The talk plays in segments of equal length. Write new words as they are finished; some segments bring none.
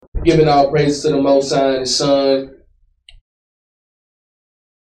Giving all praise to the Most High and His Son.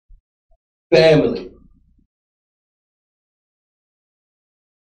 Family.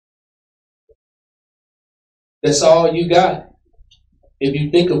 That's all you got. If you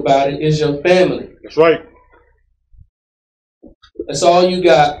think about it, is your family. That's right. That's all you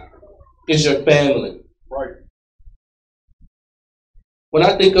got is your family. Right. When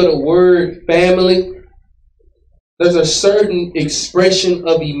I think of the word family, there's a certain expression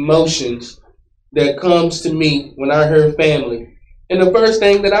of emotions that comes to me when I hear family. And the first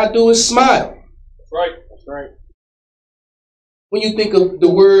thing that I do is smile. That's right. That's right. When you think of the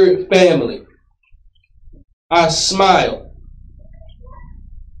word family, I smile.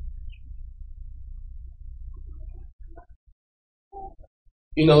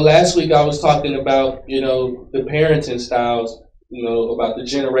 You know, last week I was talking about, the parenting styles, about the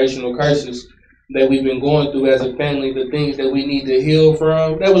generational curses that we've been going through as a family, the things that we need to heal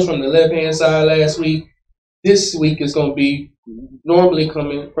from. That was from the left-hand side last week. This week is going to be normally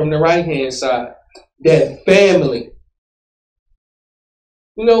coming from the right-hand side. That family.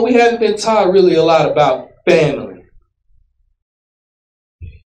 We haven't been taught really a lot about family.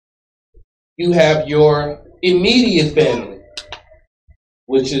 You have your immediate family,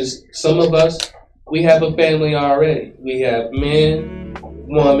 which is some of us, we have a family already. We have man,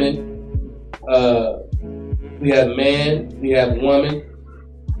 woman, we have man, we have woman,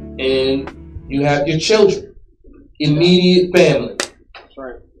 and you have your children. Immediate family. That's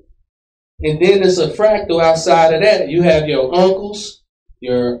right. And then there's a fractal outside of that. You have your uncles,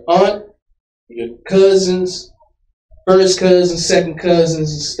 your aunt, your cousins, first cousins, second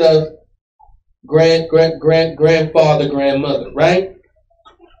cousins and stuff, grandfather, grandmother, right?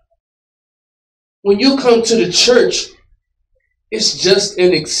 When you come to the church, it's just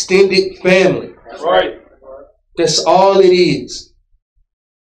an extended family. That's right. That's all it is.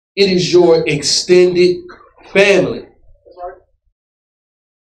 It is your extended family. That's right.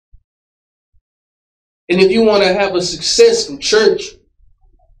 And if you want to have a successful church,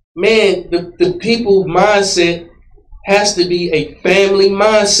 man, the people mindset has to be a family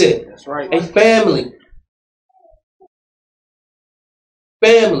mindset. That's right. A family.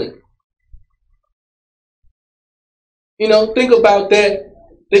 Family. Think about that.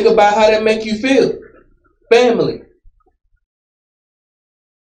 Think about how that make you feel. Family.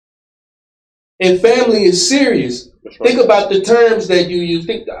 And family is serious. Right. Think about the terms that you use.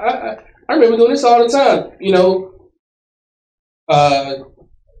 I remember doing this all the time.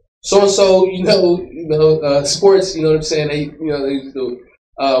 So and so, sports. You know what I'm saying? They used to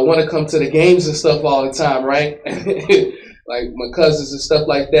want to come to the games and stuff all the time, right? Like my cousins and stuff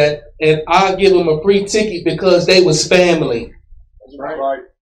like that, and I give them a free ticket because they was family. That's right.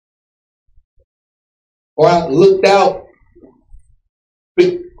 Or I looked out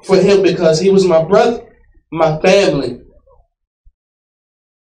for him because he was my brother, my family.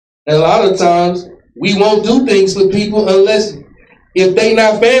 And a lot of times we won't do things for people unless if they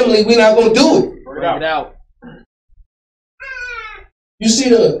not family, we're not gonna do it. Bring it out. You see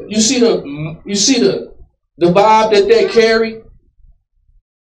the vibe that they carry.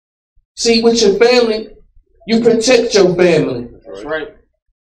 See, with your family, you protect your family. That's right.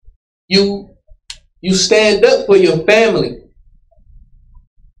 You stand up for your family.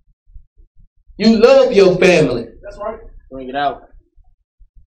 You love your family. That's right. Bring it out.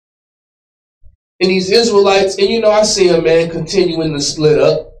 And these Israelites, and I see them, man, continuing to split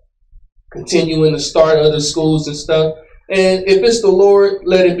up, continuing to start other schools and stuff. And if it's the Lord,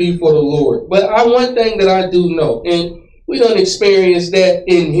 let it be for the Lord. But one thing that I do know, and we don't experience that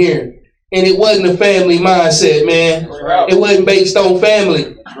in here, and it wasn't a family mindset, man. Right. It wasn't based on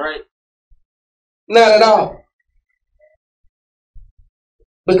family. That's right. Not at all.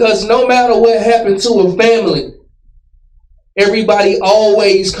 Because no matter what happened to a family, everybody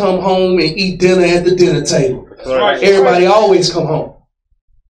always come home and eat dinner at the dinner table. Right. Everybody always come home.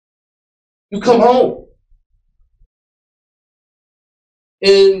 You come home.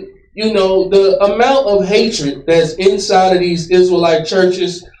 And, the amount of hatred that's inside of these Israelite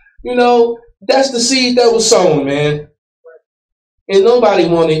churches, that's the seed that was sown, man. And nobody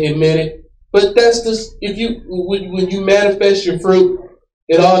want to admit it. But that's just, when you manifest your fruit,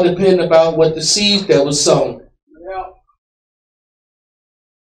 it all depends about what the seed that was sown. Yeah.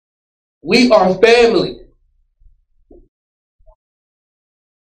 We are family.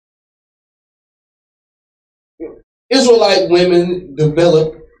 Israelite women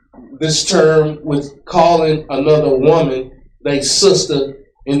developed this term with calling another woman their sister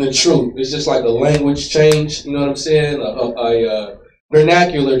in the truth. It's just like a language change, you know what I'm saying? A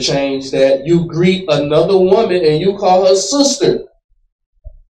vernacular change that you greet another woman and you call her sister.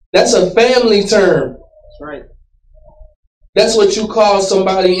 That's a family term. That's right. That's what you call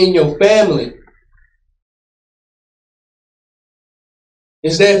somebody in your family.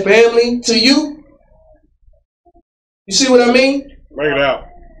 Is that family to you? You see what I mean? Bring it out.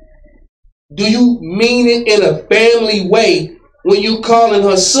 Do you mean it in a family way when you calling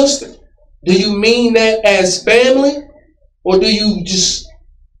her sister? Do you mean that as family? Or do you just,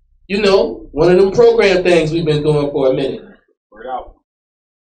 one of them program things we've been doing for a minute? Bring it out.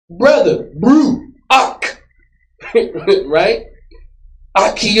 Brother, brew, ak. Right?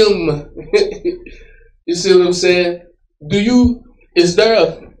 Akim. You see what I'm saying? Do you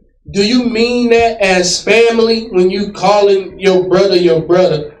mean that as family when you calling your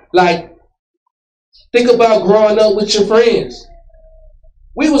brother? Like, think about growing up with your friends.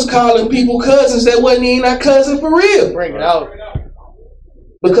 We was calling people cousins that wasn't even our cousin for real. Bring it out.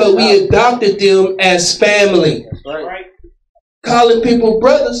 Because we adopted them as family. That's right. Calling people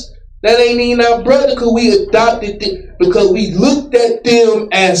brothers that ain't even our brother because we adopted them, because we looked at them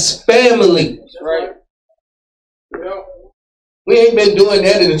as family. That's right. Yep. We ain't been doing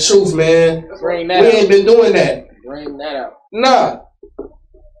that in the truth, man. Bring that we out. ain't been doing that. Bring that out. Nah.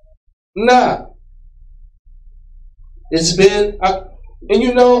 It's been, I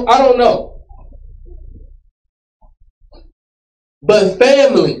don't know. But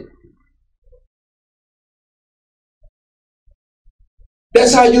family.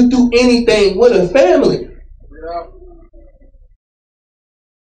 That's how you do anything with a family. Yeah.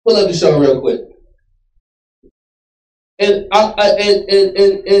 Pull up the show real quick. And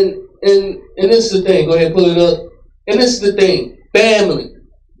this is the thing. Go ahead, pull it up. And this is the thing. Family,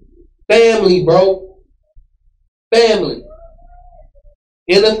 bro. Family.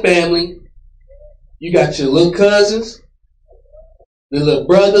 In a family, you got your little cousins, your little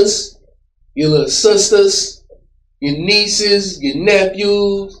brothers, your little sisters, your nieces, your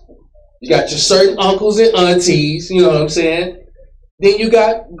nephews. You got your certain uncles and aunties, you know what I'm saying? Then you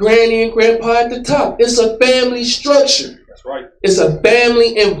got granny and grandpa at the top. It's a family structure. That's right. It's a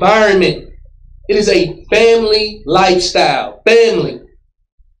family environment. It is a family lifestyle. Family.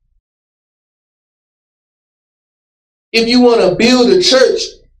 If you want to build a church,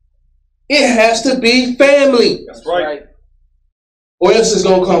 it has to be family. That's right. Or else it's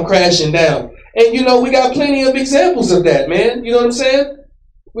going to come crashing down. And we got plenty of examples of that, man. You know what I'm saying?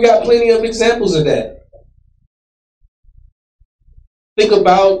 We got plenty of examples of that. Think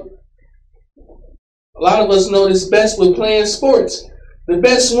about, a lot of us know this best with playing sports. The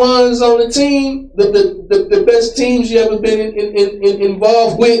best ones on the team, the best teams you ever been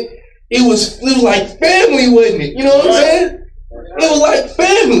involved with, it was like family, wasn't it? You know what I'm saying? It was like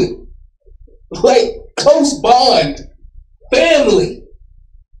family. Like close bond. Family.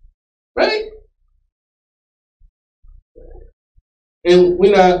 Right? And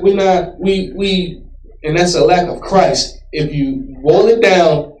and that's a lack of Christ. If you roll it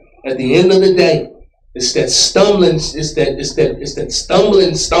down, at the end of the day, it's that stumbling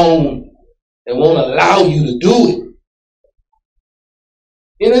stone that won't allow you to do it.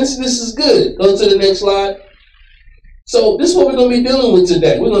 And this is good. Go to the next slide. So this is what we're going to be dealing with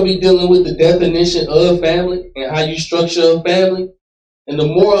today. We're going to be dealing with the definition of family and how you structure a family. And the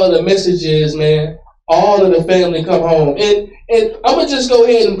moral of the message is, man, all of the family come home. And I'm going to just go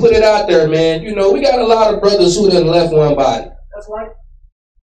ahead and put it out there, man. We got a lot of brothers who done left one body. That's right.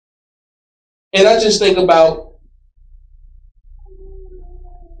 And I just think about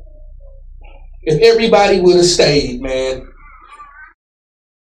if everybody would have stayed, man.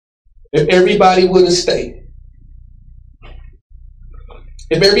 If everybody would have stayed.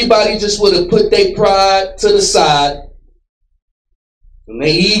 If everybody just would have put their pride to the side and their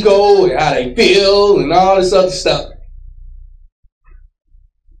ego and how they feel and all this other stuff,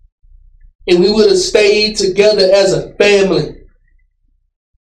 and we would have stayed together as a family,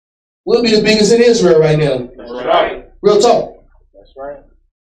 we'll be the biggest in Israel right now. That's right. Real talk. That's right.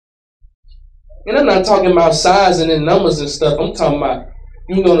 And I'm not talking about size and then numbers and stuff. I'm talking about,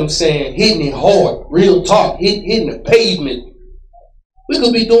 you know what I'm saying, hitting it hard. Real talk. Hitting the pavement. We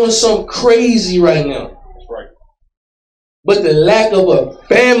could be doing something crazy right now. That's right. But the lack of a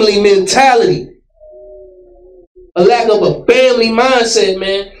family mentality, a lack of a family mindset,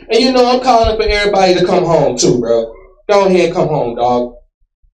 man. And I'm calling for everybody to come home too, bro. Go ahead and come home, dog.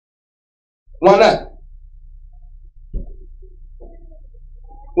 Why not?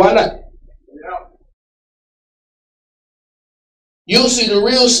 Why not? You'll see the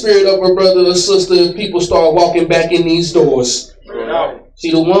real spirit of a brother or sister if people start walking back in these doors.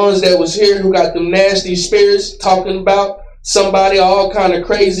 See, the ones that was here who got them nasty spirits talking about somebody all kind of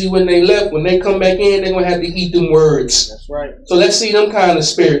crazy when they left. When they come back in, they're going to have to eat them words. That's right. So let's see them kind of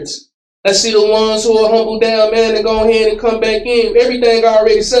spirits. Let's see the ones who are humble down, man, and go ahead and come back in. Everything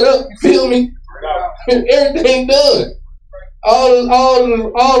already set up. You feel me? Everything done. All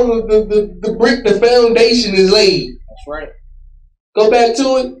of the brick, the foundation is laid. That's right. Go back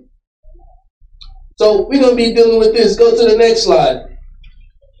to it. So we're going to be dealing with this. Go to the next slide.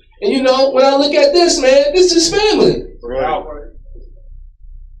 And you know, when I look at this, man, this is family. Right.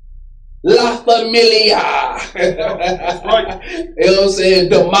 La Familia. That's right. You know what I'm saying?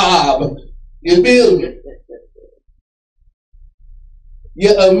 The mob. You feel me?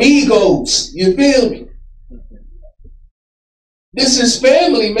 Your amigos. You feel me? This is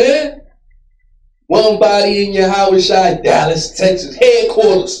family, man. One body in your Howard Shire, Dallas, Texas,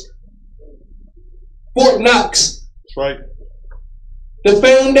 headquarters. Fort Knox. That's right. The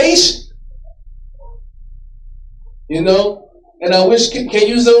foundation. You know? And I wish, can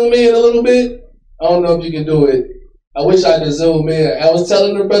you zoom in a little bit? I don't know if you can do it. I wish I could zoom in. I was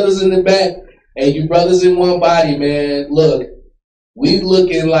telling the brothers in the back, hey, you brothers in one body, man, look, we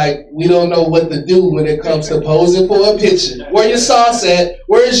looking like we don't know what to do when it comes to posing for a picture. Where your sauce at?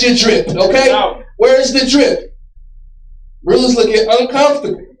 Where's your drip? Okay? Where's the drip? Bruce looking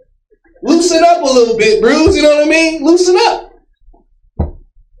uncomfortable. Loosen up a little bit, Bruce, you know what I mean? Loosen up.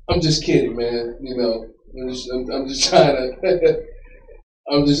 I'm just kidding, man. You know, I'm just trying to,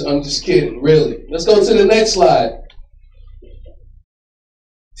 I'm just kidding, really. Let's go to the next slide.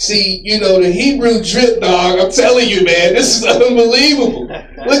 See, you know, the Hebrew drip, dog, I'm telling you, man, this is unbelievable.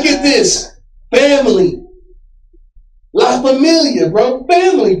 Look at this. Family. La Familia, bro.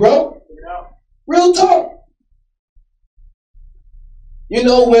 Family, bro. Real talk. You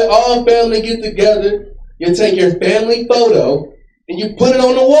know, when all family get together, you take your family photo and you put it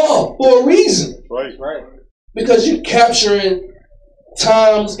on the wall for a reason. Right. Right. Because you're capturing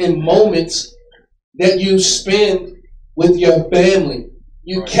times and moments that you spend with your family.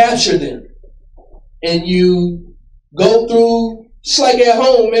 You capture them. And you go through, just like at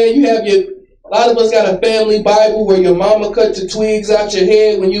home, man, you have a lot of us got a family Bible where your mama cut the twigs out your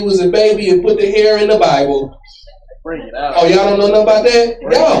head when you was a baby and put the hair in the Bible. Bring it out. Oh, y'all don't know nothing about that?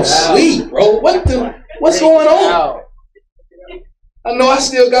 Y'all sleep, bro. What's going on? I know I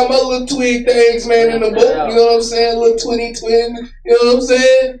still got my little twig things, man, in the book. You know what I'm saying? Little twin. You know what I'm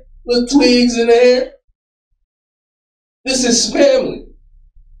saying? Little twigs in there. This is family.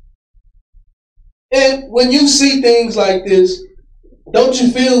 And when you see things like this, don't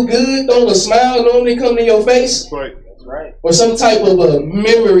you feel good? Don't a smile normally come to your face? That's right. That's right. Or some type of a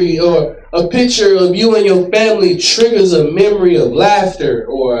memory or a picture of you and your family triggers a memory of laughter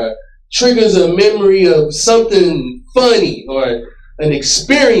or triggers a memory of something funny or an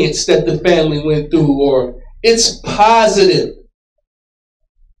experience that the family went through, or it's positive.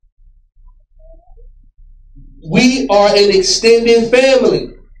 We are an extended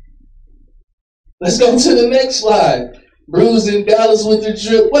family. Let's go to the next slide. Bruce in Dallas with the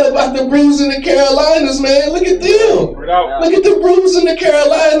drip. What about the Bruce in the Carolinas, man? Look at them. Look at the Bruce in the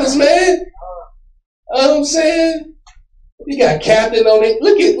Carolinas, man. You know what I'm saying? You got Captain on it.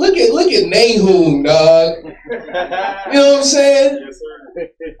 Look at Nahum, dog. You know what I'm saying? Yes, sir.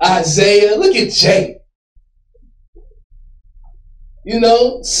 Isaiah. Look at Jay. You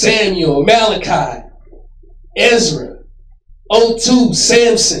know, Samuel, Malachi, Ezra, O2,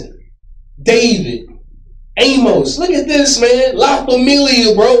 Samson, David, Amos. Look at this, man. La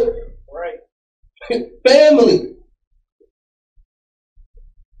Familia, bro. Right. Family.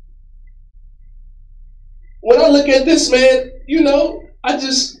 When I look at this, man, you know,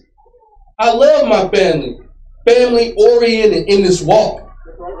 I love my family. Family oriented in this walk.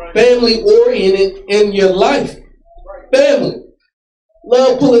 Family oriented in your life. Family.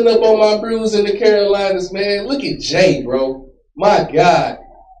 Love pulling up on my Bruce in the Carolinas, man. Look at Jay, bro. My God.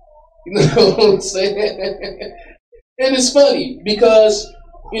 You know what I'm saying? And it's funny because,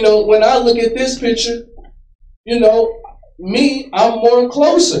 you know, when I look at this picture, you know, I'm more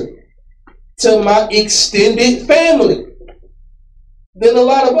closer to my extended family than a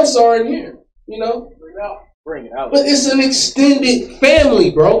lot of us are in here, you know? Bring it out. But it's an extended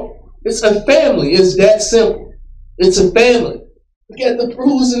family, bro. It's a family. It's that simple. It's a family. Look at the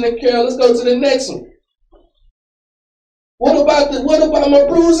Bruce in the Carol. Let's go to the next one. What about my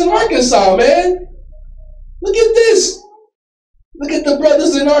Bruce in Arkansas, man? Look at this. Look at the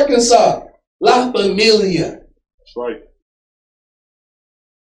brothers in Arkansas. La Familia. That's right.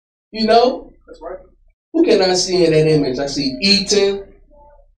 You know? That's right. Who can I see in that image? I see Eaton.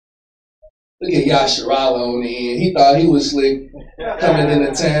 Look at Yasharala on the end. He thought he was slick coming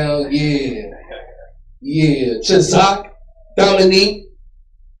into town. Yeah. Yeah. Chazak. Dominique,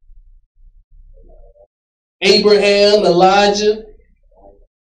 Abraham, Elijah,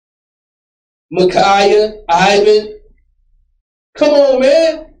 Micaiah, Ivan. Come on,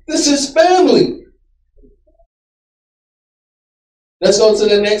 man. This is family. Let's go to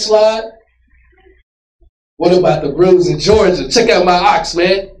the next slide. What about the brothers in Georgia? Check out my ox,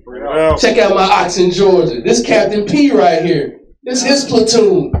 man. Check out my ox in Georgia. This Captain P right here. This is his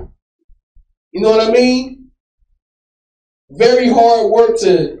platoon. You know what I mean? Very hard work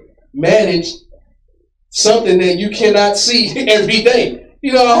to manage something that you cannot see every day.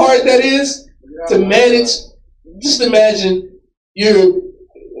 You know how hard that is to manage? Just imagine you're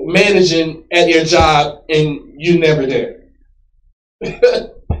managing at your job and you're never there.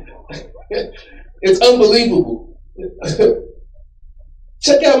 It's unbelievable.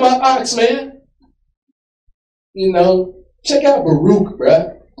 Check out my ox, man. You know, check out Baruch,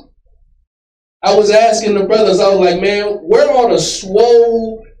 bruh. I was asking the brothers, I was like, man, where are the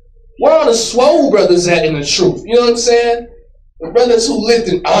swole brothers at in the truth? You know what I'm saying? The brothers who lived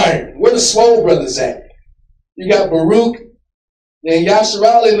in iron. Where the swole brothers at? You got Baruch and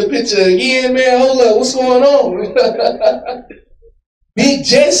Yasharala in the picture again, man. Hold up, what's going on? Big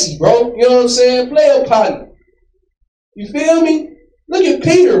Jesse, bro. You know what I'm saying? Player partner. You feel me? Look at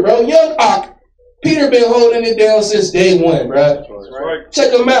Peter, bro. Young Ock. Peter been holding it down since day one, bro. Right.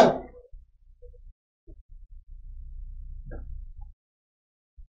 Check him out.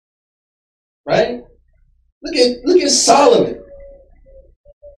 Right? Look at Solomon.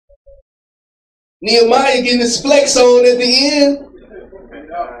 Nehemiah getting his flex on at the end.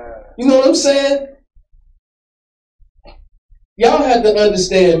 You know what I'm saying? Y'all have to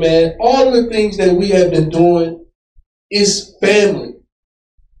understand, man, all of the things that we have been doing is family.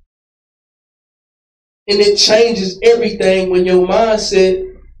 And it changes everything when your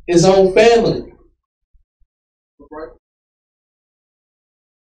mindset is on family.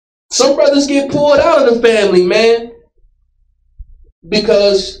 Some brothers get pulled out of the family, man,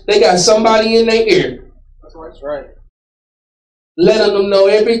 because they got somebody in their ear. That's right. Letting them know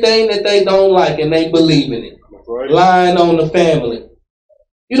everything that they don't like and they believe in it. Right. Lying on the family.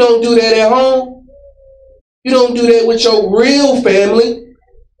 You don't do that at home. You don't do that with your real family.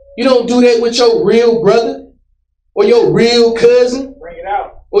 You don't do that with your real brother or your real cousin. Bring it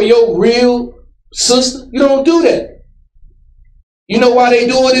out. Or your real sister. You don't do that. You know why they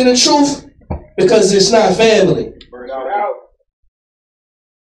do it in the truth? Because it's not family. Bring it out.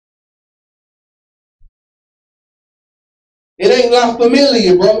 It ain't La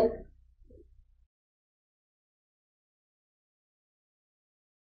Familia, bro.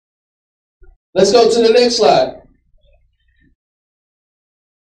 Let's go to the next slide.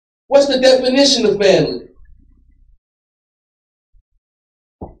 What's the definition of family?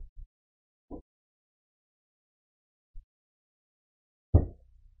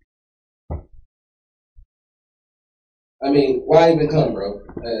 I mean, why even come, bro?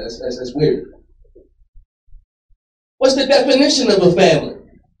 That's weird. What's the definition of a family?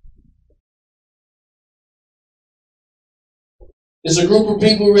 It's a group of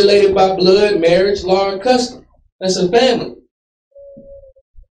people related by blood, marriage, law, and custom. That's a family.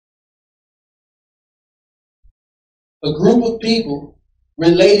 A group of people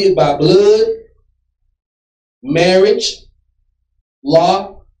related by blood, marriage,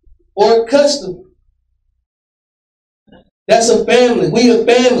 law, or custom. That's a family. We a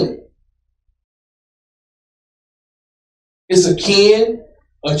family. It's a kin,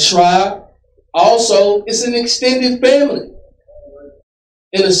 a tribe. Also, it's an extended family.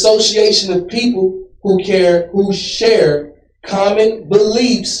 An association of people who share common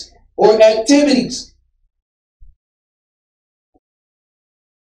beliefs or activities.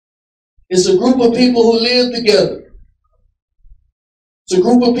 It's a group of people who live together. It's a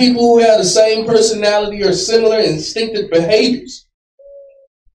group of people who have the same personality or similar instinctive behaviors.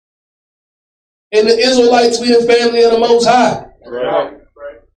 And the Israelites, we the family of the Most High. Right.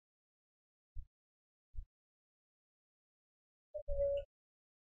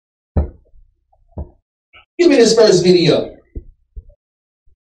 Give me this first video.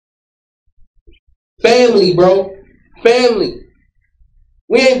 Family, bro. Family.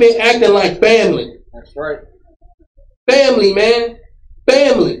 We ain't been acting like family. That's right. Family, man.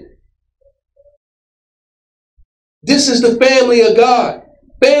 Family. This is the family of God.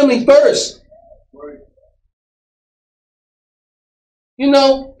 Family first. You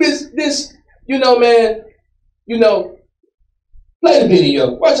know, you know, man, you know, play the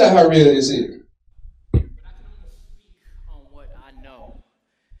video. Watch out how real this is. But I can only speak on what I know.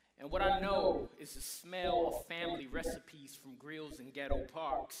 And what I know is the smell of family recipes from grills and ghetto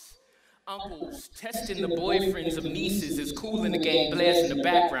parks. Uncles testing the boyfriends of nieces is cool in the game, blast in the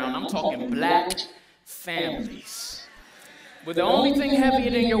background. I'm talking black families. Where the only thing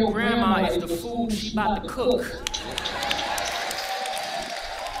heavier than your grandma is the food she about to cook.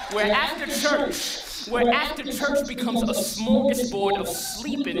 Where after church becomes a smorgasbord of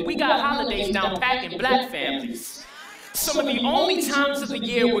sleeping, we got holidays down packed in black families. Some of the only times of the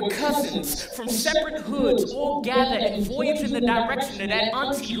year where cousins from separate hoods all gather and voyage in the direction of that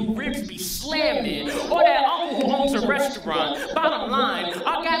auntie who ribs be slamming, or that uncle who owns a restaurant. Bottom line,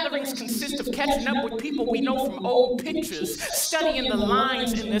 our gatherings consist of catching up with people we know from old pictures, studying the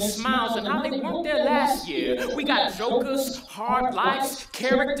lines in their smiles and how they weren't there last year. We got jokers, hard lives,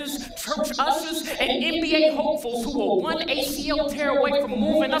 characters, church ushers, and NBA hopefuls who are one ACL tear away from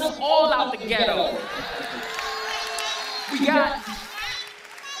moving us all out the ghetto.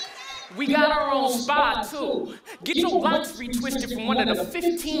 We got our own spot, too. Get your locks retwisted from one of the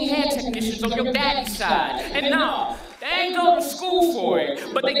 15 hair technicians on your daddy's side. And no, they ain't go to school for it,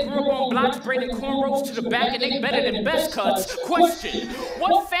 but they grew up on blocks braiding cornrows to the back and they better than best cuts. Question,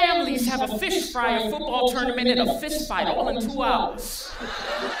 what families have a fish fry, a football tournament, and a fist fight all in 2 hours?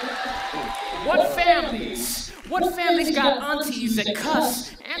 What families got aunties that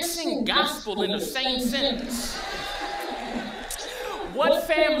cuss and sing gospel in the same sentence? What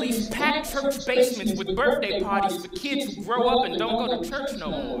families pack church basements with birthday parties for kids who grow up and don't go to church no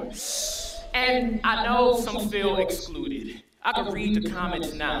more? And I know some feel excluded. I can read the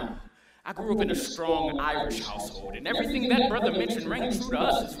comments now. I grew up in a strong Irish household, and everything that brother mentioned rang true to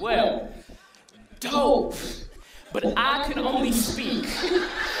us as well. Dope. But I can only speak.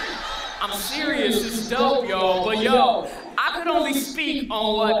 I'm serious, it's dope, y'all. But yo, I can only speak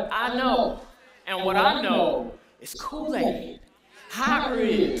on what I know. And what I know is Kool-Aid, hot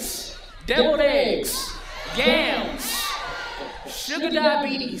ribs, deviled eggs, yams, sugar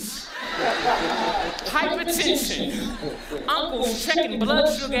diabetes, hypertension, uncles checking blood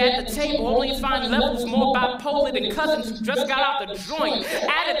sugar at the table only find levels more bipolar than cousins who just got out the joint,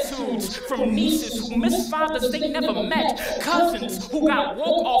 attitudes from nieces who miss fathers they never met, cousins who got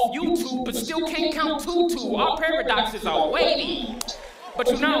woke off YouTube but still can't count tutu. Our paradoxes are weighty.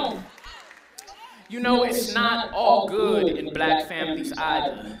 But you know it's not all good in black families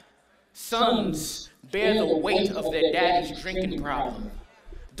either. Sons bear the weight of their daddy's drinking problem.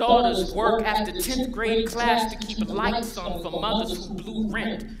 Daughters work after 10th grade class to keep lights on for mothers who blew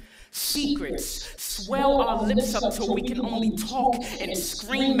rent. Secrets swell our lips up till we can only talk and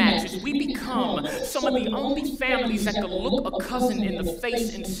scream matches. We become some of the only families that can look a cousin in the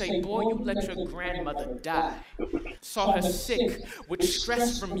face and say, boy, you let your grandmother die. Saw her sick with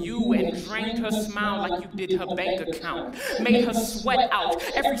stress from you and drained her smile like you did her bank account. Made her sweat out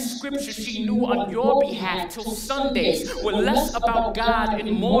every scripture she knew on your behalf till Sundays were less about God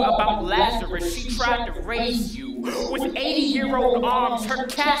and more about Lazarus. She tried to raise you with 80-year-old arms. Her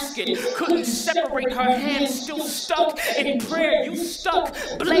casket couldn't separate her hands, still stuck in prayer. You stuck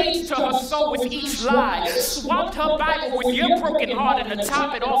blades to her soul with each lie. Swapped her Bible with your broken heart, and to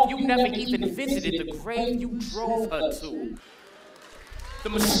top it off, you never even visited the grave you drove her to. The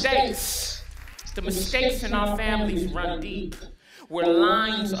mistakes in our families run deep, where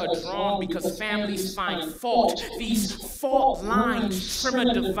lines are drawn because families find fault. These fault lines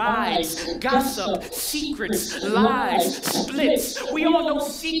trimmer divides, gossip, secrets, lies, splits. We all know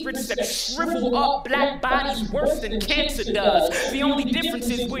secrets that shrivel up black bodies worse than cancer does. The only difference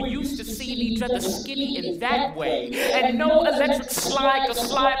is we're used to seeing each other skinny in that way. And no electric slide can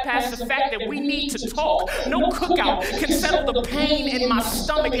slide past the fact that we need to talk. No cookout can settle the pain in my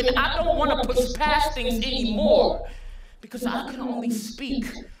stomach, and I don't want to push past things anymore. Because I can only speak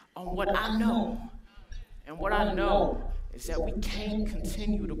on what I know. And what I know is that we can't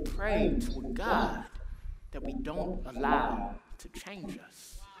continue to pray to a God that we don't allow to change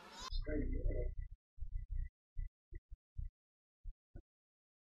us.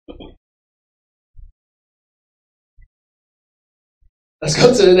 Let's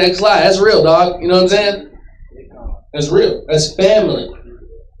go to the next slide. That's real, dog. You know what I'm saying? That's real. That's family.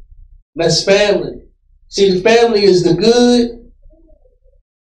 That's family. See, the family is the good,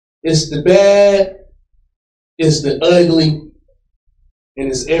 it's the bad, it's the ugly, and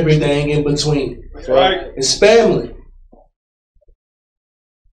it's everything in between. That's right. It's family.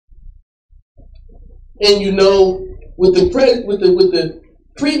 And you know, with the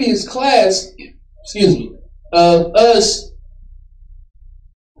previous class, of us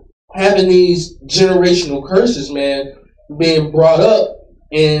having these generational curses, man, being brought up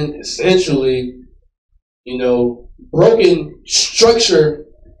and essentially, you know, broken structure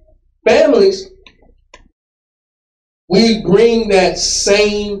families, we bring that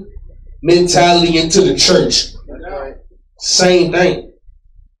same mentality into the church. Same thing.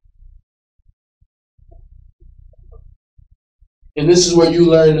 And this is where you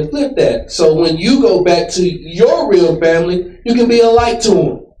learn to flip that. So when you go back to your real family, you can be a light to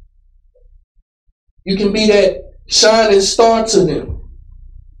them. You can be that shining star to them.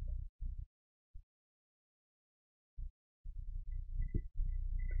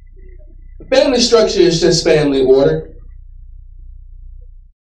 Family structure is just family order.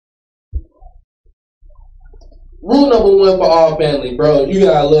 Rule number one for all family, bro. You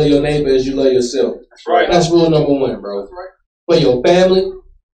gotta love your neighbor as you love yourself. That's right. That's rule number one, bro. That's right. For your family,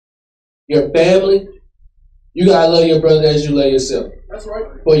 you gotta love your brother as you love yourself. That's right.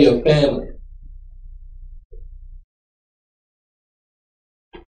 For your family.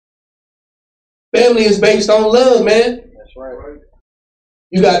 Family is based on love, man. That's right.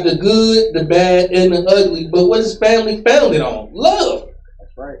 You got the good, the bad, and the ugly. But what is family founded on? Love.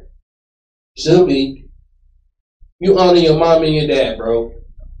 That's right. Should be. You honor your mom and your dad, bro.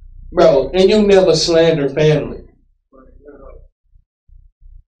 Bro, and you never slander family.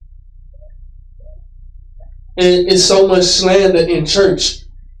 And it's so much slander in church.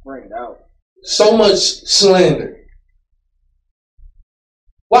 Bring it out. So much slander.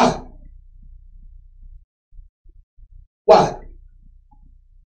 Why? Why?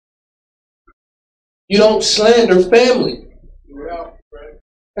 You don't slander family.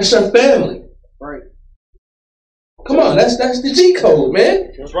 That's your family. Right. Come on, that's the G code,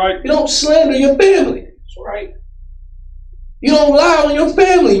 man. That's right. You don't slander your family. That's right. You don't lie on your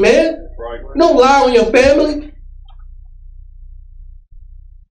family, man. Right. You don't lie on your family.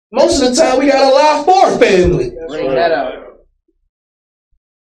 Most of the time, we gotta lie for family. Bring that out.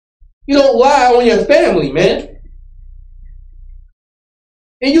 You don't lie on your family, man.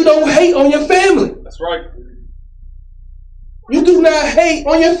 And you don't hate on your family. That's right. You do not hate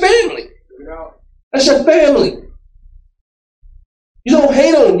on your family. That's your family. You don't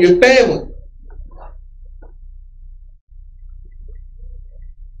hate on your family.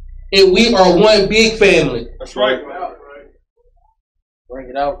 And we are one big family. That's right. Bring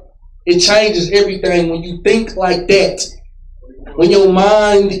it out. It changes everything when you think like that. When your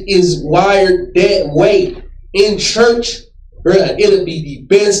mind is wired that way in church, bruh, it'll be the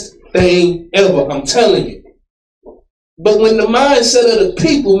best thing ever. I'm telling you. But when the mindset of the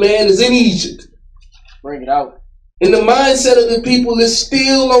people, man, is in Egypt. Bring it out. And the mindset of the people is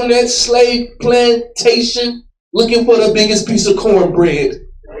still on that slave plantation looking for the biggest piece of cornbread.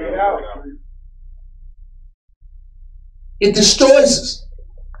 Bring it out. It destroys us.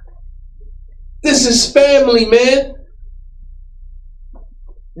 This is family, man.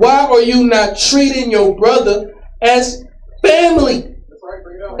 Why are you not treating your brother as family?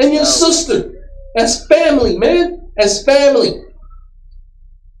 And your sister as family, man. As family.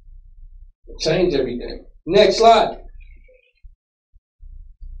 Change everything. Next slide.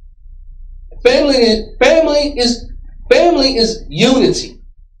 Family is unity.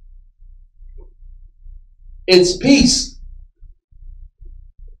 It's peace.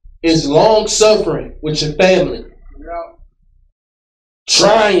 It's long suffering with your family.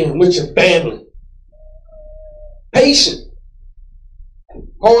 Trying with your family. Patient.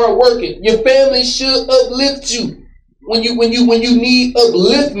 Hard working. Your family should uplift you. When you need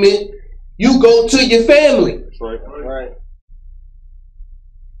upliftment, you go to your family. That's right. Right.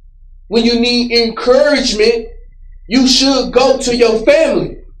 When you need encouragement, you should go to your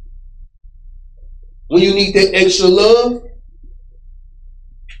family. When you need that extra love,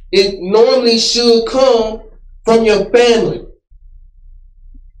 it normally should come from your family.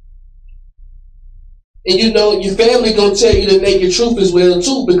 And you know, your family gonna tell you the naked truth as well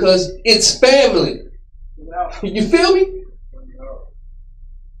too, because it's family. You feel me?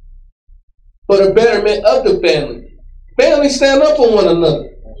 For the betterment of the family. Family stand up for one another.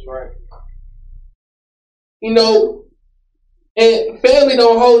 That's right. You know, and family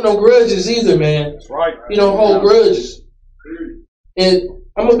don't hold no grudges either, man. That's right. You don't hold grudges. And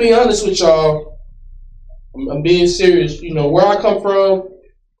I'm gonna be honest with y'all. I'm being serious. You know, where I come from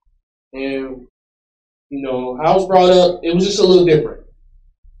and you know, how I was brought up, it was just a little different.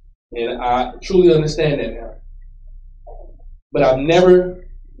 And I truly understand that now. But I've never,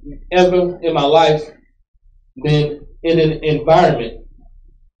 ever in my life been in an environment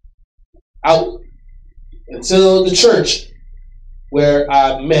out until the church where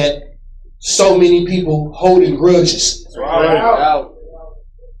I met so many people holding grudges. That's right.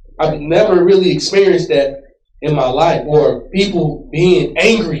 I've never really experienced that in my life, or people being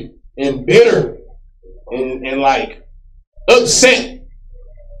angry and bitter and like upset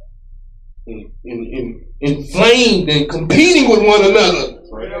and inflamed and competing with one another.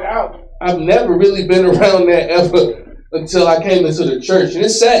 I've never really been around that ever until I came into the church. And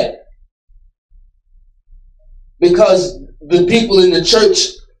it's sad. Because the people in the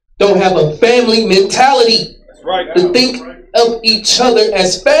church don't have a family mentality. That's right. To think of each other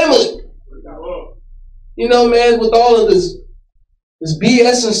as family. You know, man, with all of this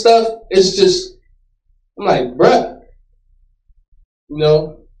BS and stuff, it's just, I'm like, bruh. You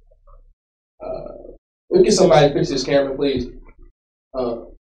know, let me get somebody to fix this camera, please.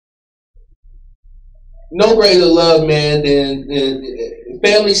 No greater love, man, than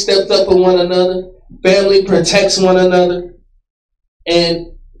family steps up for one another. Family protects one another.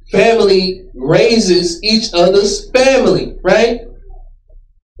 And family raises each other's family, right?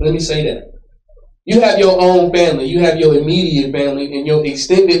 Let me say that. You have your own family. You have your immediate family, and your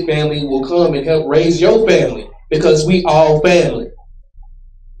extended family will come and help raise your family because we all family.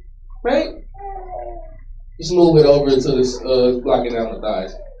 Right? Just move it over to this blocking out my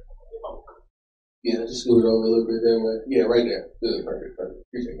thighs. Yeah, just scoot it over a little bit that way. Yeah, right there. Good, perfect.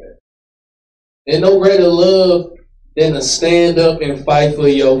 Appreciate that. And no greater love than to stand up and fight for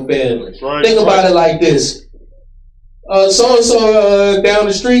your family. Right, Think about it like this. So-and-so down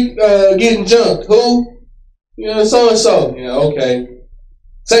the street getting jumped. Who? You know, so-and-so. Yeah, okay.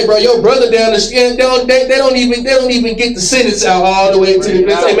 Say, bro, your brother down the street, they don't even get the sentence out all the way to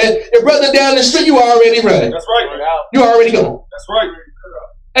the say, man, your brother down the street, you already running. That's right. You already going. That's right.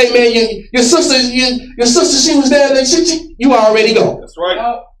 Hey, man, your sister, she was down there, you already going. That's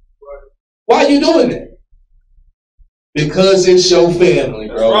right. Why are you doing that? Because it's your family,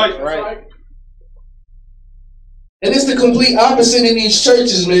 bro. That's right. And it's the complete opposite in these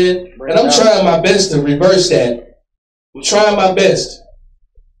churches, man. And I'm trying my best to reverse that. I'm trying my best.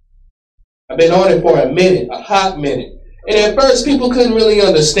 I've been on it for a minute, a hot minute. And at first, people couldn't really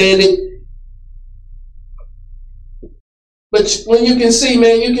understand it. But when you can see,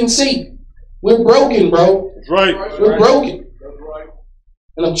 man, you can see. We're broken, bro. That's right. We're broken.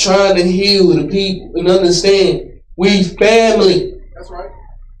 And I'm trying to heal the people and understand we family. That's right.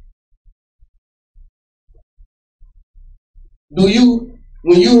 When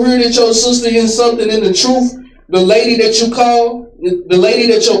you heard that your sister is something in the truth, the lady that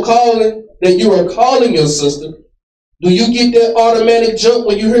you are calling your sister, do you get that automatic jump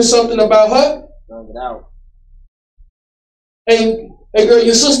when you hear something about her? Bring it out. Hey girl,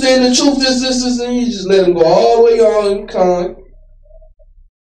 your sister in the truth is this, and you just let them go all the way on con.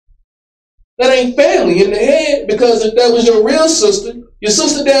 That ain't family in the head, because if that was your real sister, your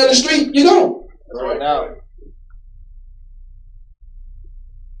sister down the street, you gone. Bring it out.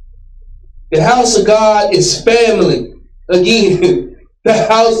 The house of God is family. Again, the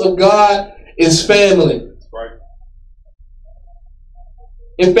house of God is family. That's right.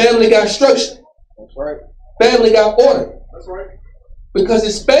 And family got structure. That's right. Family got order. That's right. Because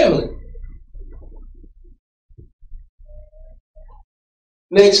it's family.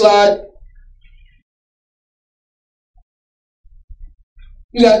 Next slide.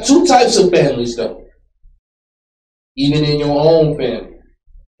 You got two types of families, though. Even in your own family.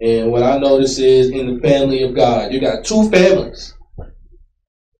 And what I notice is in the family of God, you got two families.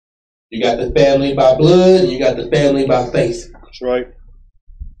 You got the family by blood, and you got the family by faith. That's right.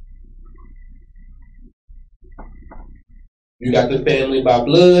 You got the family by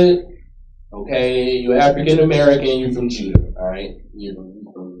blood. Okay, you're African American, you're from Judah. All right, you're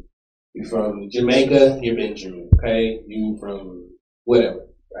from Jamaica, you're Benjamin. Okay, you from whatever,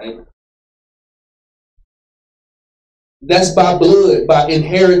 right? That's by blood, by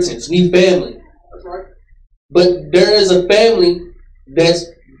inheritance. We family. That's right. But there is a family that's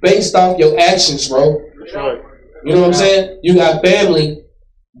based off your actions, bro. That's right. You know what I'm saying? You got family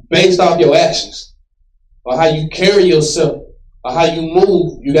based off your actions, or how you carry yourself, or how you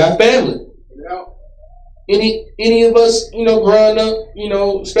move. You got family. Yeah. Any of us, you know, growing up, you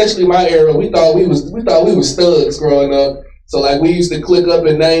know, especially my era, we thought we was thugs growing up. So like we used to click up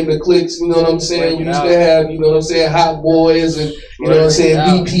and name the cliques, you know what I'm saying? You used to have, you know what I'm saying, Hot Boys and, you know what I'm saying,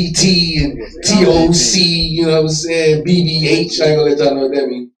 BPT and TOC, you know what I'm saying, BBH. I ain't gonna let y'all know what that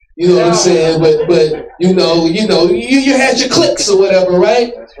means. You know what I'm saying? But you had your cliques or whatever,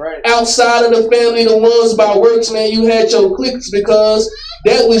 right? That's right. Outside of the family, the ones by works, man, you had your cliques because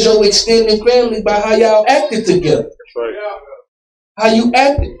that was your extended family by how y'all acted together. That's right. How you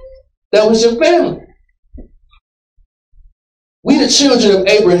acted. That was your family. We the children of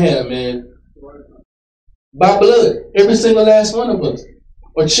Abraham, man. By blood. Every single last one of us.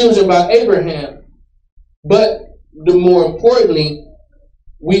 Or children by Abraham. But the more importantly,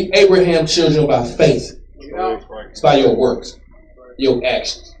 we Abraham children by faith. It's by your works. Your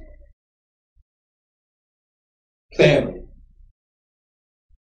actions. Family.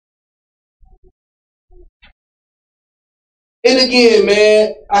 And again,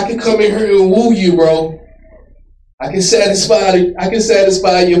 man, I can come in here and woo you, bro. I can satisfy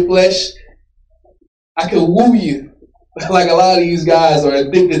your flesh. I can woo you, like a lot of these guys are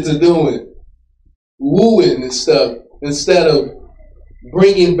addicted to doing, wooing and stuff, instead of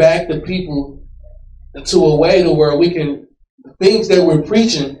bringing back the people to a way to where we can, the things that we're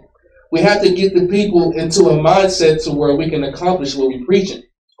preaching, we have to get the people into a mindset to where we can accomplish what we're preaching.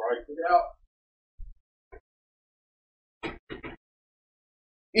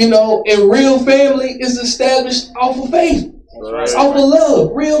 You know, and real family is established off of faith, off of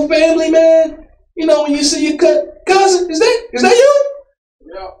love. Real family, man. You know, when you see your cousin, is that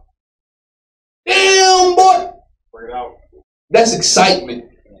you? Yeah. Damn, boy. Bring it out. That's excitement.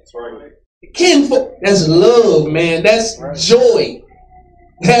 That's right. Kinfolk, that's love, man. That's joy.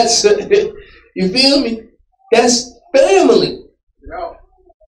 That's, you feel me? That's family. Yeah.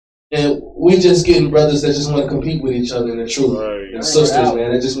 And we just getting brothers that just want to compete with each other in the truth. Right. And sisters,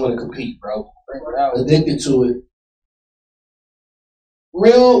 man, that just want to compete, bro. Addicted to it.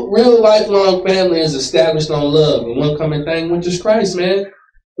 Real lifelong family is established on love. And one common thing, which is Christ, man.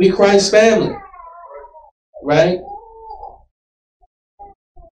 We Christ's family. Right?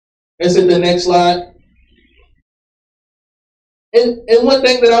 Is it the next slide? And one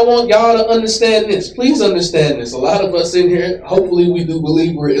thing that I want y'all to understand this. Please understand this. A lot of us in here, hopefully we do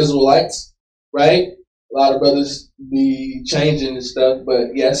believe we're Israelites. Right? A lot of brothers be changing and stuff.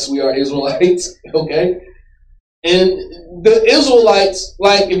 But yes, we are Israelites. Okay? And the Israelites,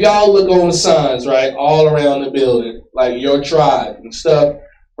 like if y'all look on the signs, right, all around the building, like your tribe and stuff,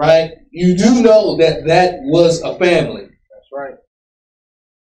 right, you do know that that was a family. That's right.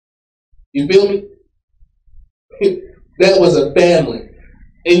 You feel me? That was a family.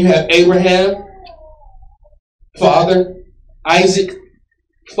 And you have Abraham, father, Isaac,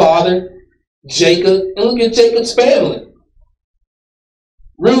 father, Jacob, and look at Jacob's family.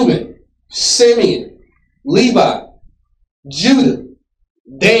 Reuben, Simeon, Levi, Judah,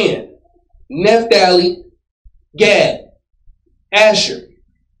 Dan, Naphtali, Gad, Asher,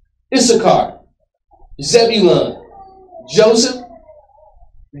 Issachar, Zebulun, Joseph,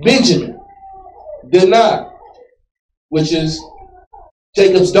 Benjamin, Dinah, which is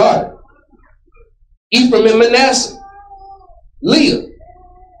Jacob's daughter, Ephraim and Manasseh, Leah,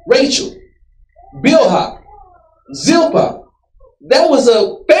 Rachel, Bilhah, Zilpah. That was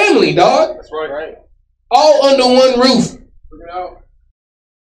a family, dog. That's right. All under one roof. Bring it out.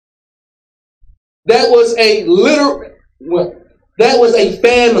 That was a that was a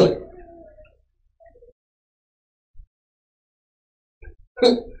family.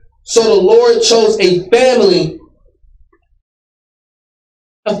 So the Lord chose a family.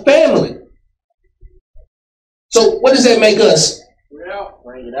 A family. So what does that make us? Bring it out.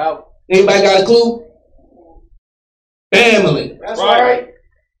 Bring it out. Anybody got a clue? Family. That's right.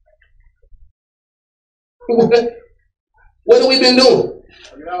 What have we been doing?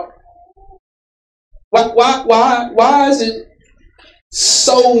 Bring it out. Why is it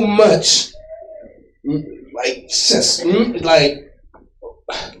so much like just like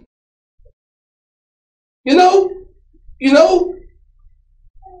you know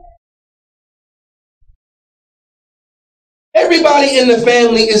everybody in the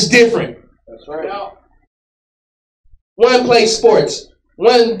family is different. That's right. One plays sports,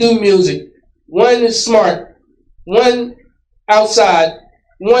 one do music, one is smart, one outside,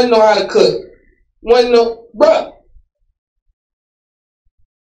 one know how to cook, one know, bruh.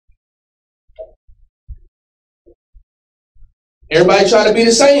 Everybody try to be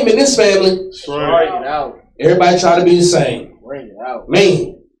the same in this family. That's Bring right. it out. Everybody try to be the same. Bring it out.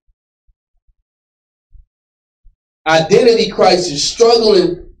 Man. Identity crisis,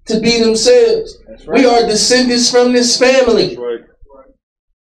 struggling to be themselves. That's right. We are descendants from this family. That's right.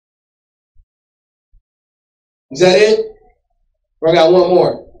 Is that it? Or I got one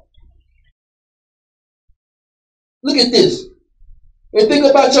more. Look at this. And think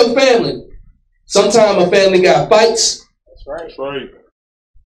about your family. Sometimes a family got fights. That's right. That's right.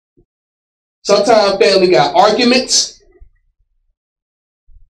 Sometimes family got arguments,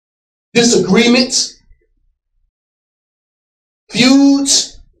 disagreements,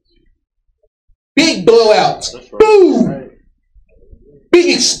 feuds, big blowouts, That's right. boom, Right.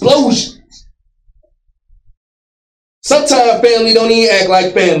 big explosions. Sometimes family don't even act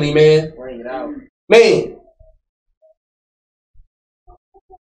like family, man. Bring it out. Man.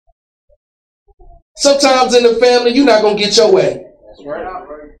 Sometimes in the family, you're not going to get your way That's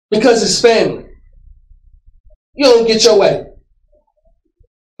right. because it's family. You don't get your way.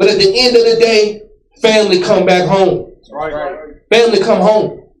 But at the end of the day, family come back home. That's right. Family come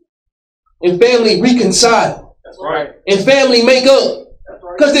home. And family reconcile. That's right. And family make up. That's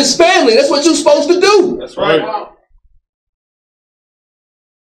right. Because it's family. That's what you're supposed to do. That's right.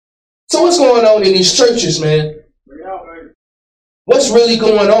 So what's going on in these churches, man? Bring it out, baby. What's really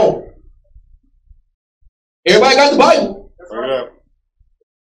going on? Everybody got the Bible. That's Bring it right. up.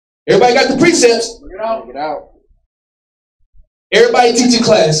 Everybody got the precepts. Bring it out. Bring it out. Everybody teaching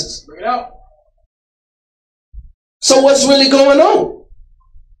classes. Bring it out. So what's really going on?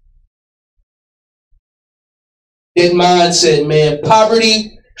 That mindset, man.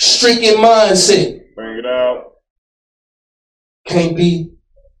 Poverty-stricken mindset. Bring it out.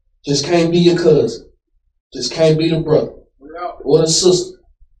 Just can't be your cousin. Just can't be the brother Bring it out. or the sister.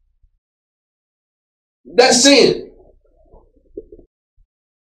 That's sin.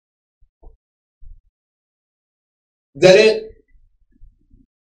 Is that it?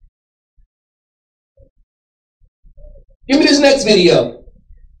 Give me this next video.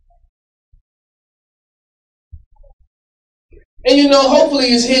 And you know, hopefully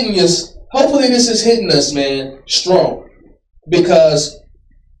it's hitting us. Hopefully this is hitting us, man, strong. Because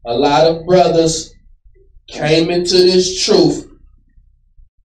a lot of brothers came into this truth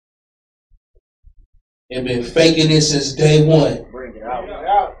and been faking it since day one. Bring it Bring out. it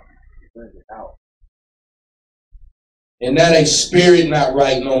out. Bring it out. And now they spirit not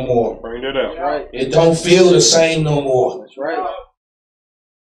right no more. Bring it That's out. right. It don't feel the same no more. That's right.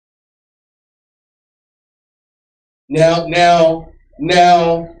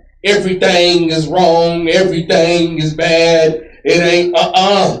 Now everything is wrong, everything is bad. It ain't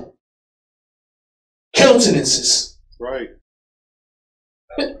countenances. Right.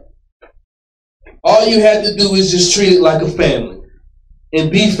 All you have to do is just treat it like a family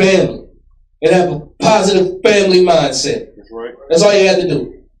and be family and have a positive family mindset. That's right. That's all you have to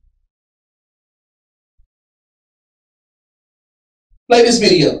do. Play this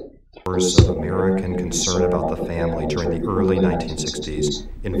video. Of American concern about the family during the early 1960s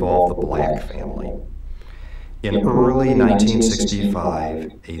involved the black family. In early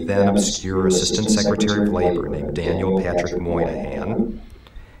 1965, a then obscure Assistant Secretary of Labor named Daniel Patrick Moynihan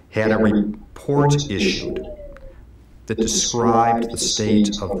had a report issued that described the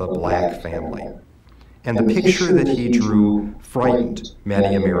state of the black family. And the picture that he drew frightened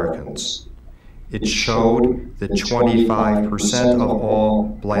many Americans. It showed that 25% of all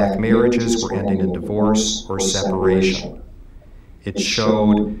black marriages were ending in divorce or separation. It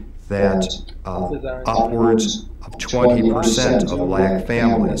showed that upwards of 20% of black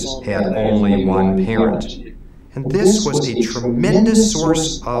families had only one parent. And this was a tremendous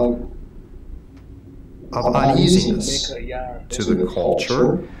source of uneasiness to the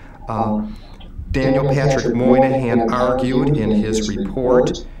culture. Daniel Patrick Moynihan argued in his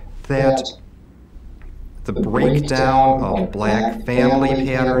report that the breakdown of black family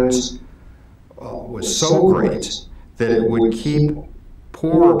patterns was so great that it would keep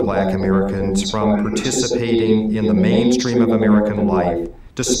poor black Americans from participating in the mainstream of American life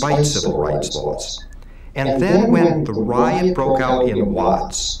despite civil rights laws. And then when the riot broke out in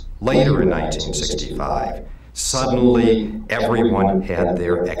Watts, later in 1965, suddenly everyone had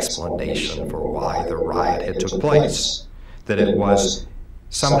their explanation for why the riot had took place. That it was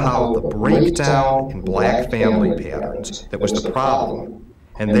somehow the breakdown in black family patterns that was the problem.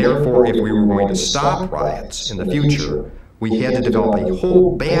 And therefore, if we were going to stop riots in the future, we had to develop a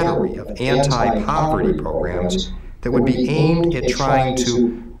whole battery of anti-poverty programs that would be aimed at trying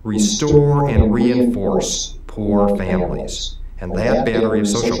to restore and reinforce poor families. And that battery of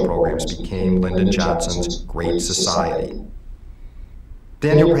social programs became Lyndon Johnson's Great Society.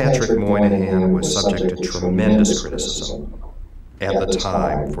 Daniel Patrick Moynihan was subject to tremendous criticism at the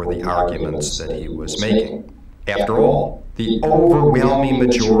time for the arguments that he was making. After all, the overwhelming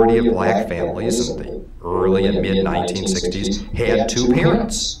majority of black families in the early and mid-1960s had two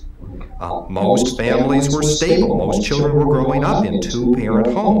parents. Most families were stable. Most children were growing up in two-parent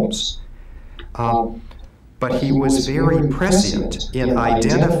homes. But he was very prescient in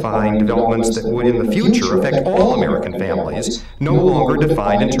identifying developments that would in the future affect all American families, no longer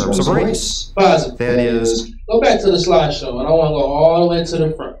defined in terms of race. Positive. That is, Go back to the slideshow, and I want to go all the way to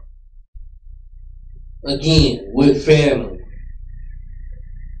the front. Again, with family.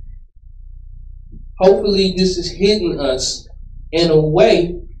 Hopefully this is hitting us in a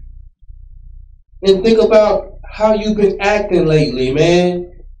way. And think about how you've been acting lately,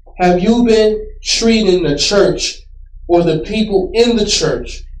 man. Have you been treating the church or the people in the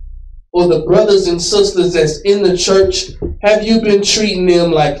church or the brothers and sisters that's in the church, have you been treating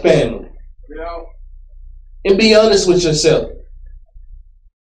them like family? Bring it out. And be honest with yourself.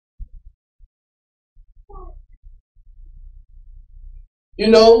 You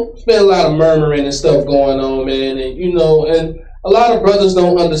know, it's been a lot of murmuring and stuff going on, man. And, you know, and a lot of brothers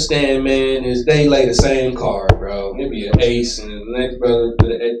don't understand, man, is they lay the same card, bro. Maybe an ace and the next brother.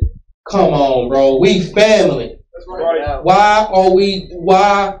 Come on, bro. We family. That's right.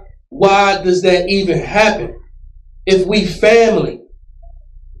 Why does that even happen? If we family.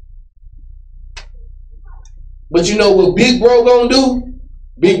 But you know what big bro gonna do?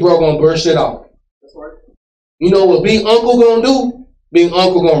 Big bro gonna brush it off. That's right. You know what big uncle gonna do? Big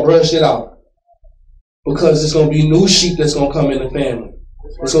uncle gonna brush it off. Because it's gonna be new sheep that's gonna come in the family.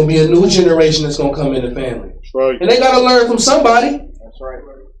 It's gonna be a new generation that's gonna come in the family. That's right. And they gotta learn from somebody. That's right.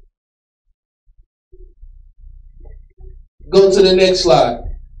 Go to the next slide.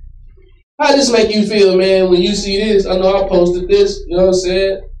 How does this make you feel, man, when you see this? I know I posted this, you know what I'm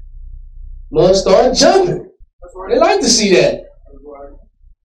saying? Must start jumping. That's right. They like to see that. That's right.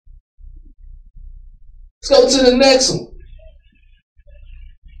 Let's go to the next one.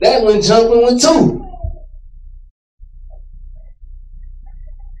 That one jumping with 2.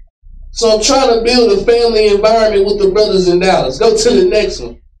 So I'm trying to build a family environment with the brothers in Dallas. Go to the next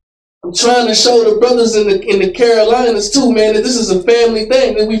one. I'm trying to show the brothers in the Carolinas too, man, that this is a family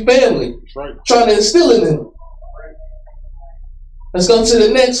thing, that we family. That's right. Trying to instill it in them. Let's go to the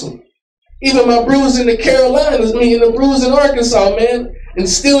next one. Even my bros in the Carolinas, me and the bros in Arkansas, man,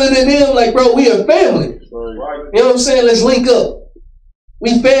 instilling in them like, bro, we a family. Right. You know what I'm saying? Let's link up.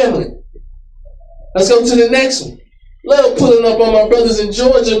 We family. Let's go to the next one. Love pulling up on my brothers in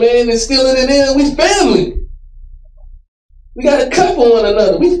Georgia, man, instilling it in. We family. We got to cut for one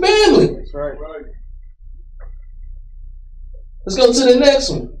another. We family. That's right. Let's go to the next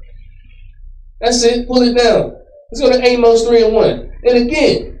one. That's it. Pull it down. Let's go to Amos 3:1. And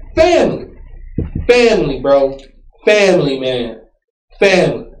again, family. Family, bro. Family, man.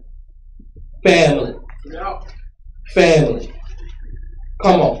 Family. Family. Yeah. Family.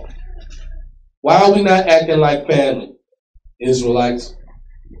 Come on. Why are we not acting like family, Israelites?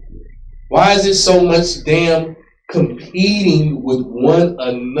 Why is it so much damn competing with one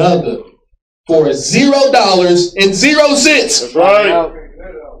another for $0 and 0 cents? That's right.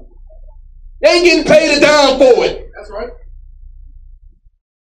 They ain't getting paid a dime for it. That's right.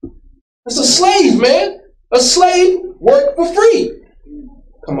 It's a slave, man. A slave work for free.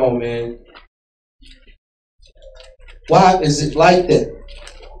 Come on, man. Why is it like that?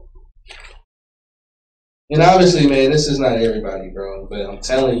 And obviously, man, this is not everybody, bro. But I'm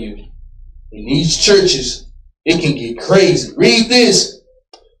telling you, in these churches, it can get crazy. Read this.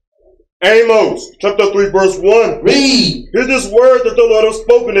 Amos, chapter 3, verse 1. Read. Hear this word that the Lord has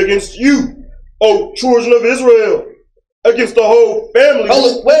spoken against you, O children of Israel, against the whole family.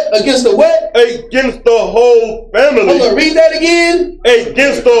 Hold on, what? Against the what? Against the whole family. Hold on, read that again.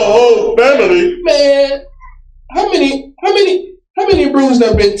 Against the whole family. Man, how many brews that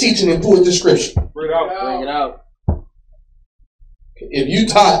have been teaching and pulled the scripture? Bring it out. Bring it out. If you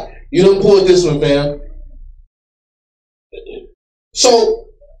taught, you don't pull this one, fam. So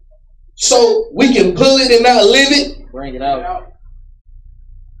we can pull it and not live it. Bring it out.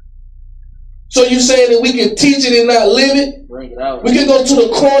 So you saying that we can teach it and not live it? Bring it out. We can go to the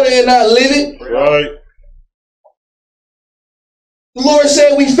corner and not live it? Right. The Lord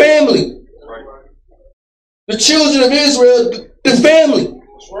said we family. Right. The children of Israel, the family.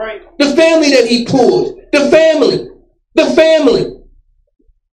 That's right. The family that he pulled. The family. The family.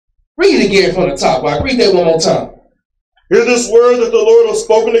 Read it again from the top. Like, read that one more time. Hear this word that the Lord has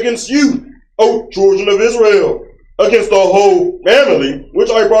spoken against you, O children of Israel, against the whole family,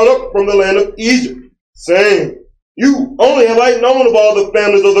 which I brought up from the land of Egypt, saying, you only have I known of all the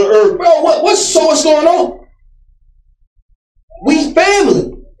families of the earth. Bro, what's going on? We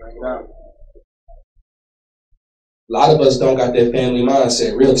family. Bring it out. A lot of us don't got that family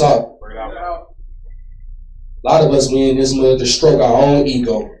mindset. Real talk. Bring it out. A lot of us, we in this mud to stroke our own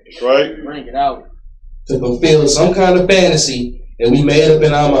ego, That's right. Bring it out. to fulfill some kind of fantasy that we made up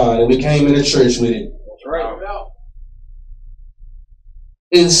in our mind, and we came into church with it. That's right.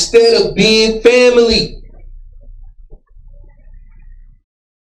 Instead of being family.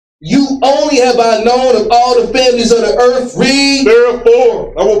 You only have I known of all the families of the earth. Read.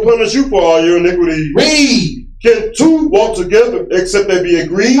 Therefore, I will punish you for all your iniquities. Read. Can two walk together except they be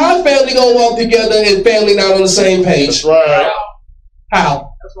agreed? How family gonna walk together and family not on the same page? That's right.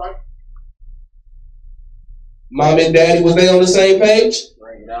 How? That's right. Mom and daddy, was they on the same page?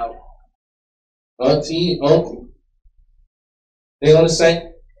 Bring it out. Auntie, uncle. They on the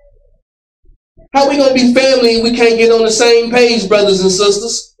same? How we gonna be family if we can't get on the same page, brothers and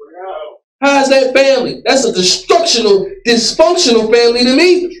sisters? How is that family? That's a dysfunctional family to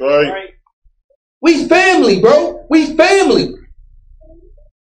me. That's right. We family, bro. We family.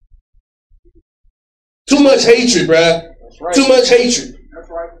 Too much hatred, bruh. Right. Too much hatred. That's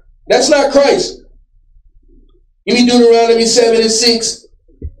right. That's not Christ. Give me Deuteronomy 7:6.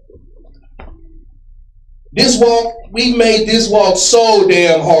 This walk, we made this walk so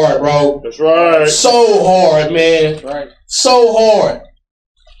damn hard, bro. That's right. So hard, man. That's right. So hard.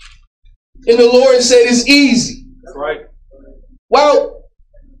 And the Lord said it's easy. That's right. Well,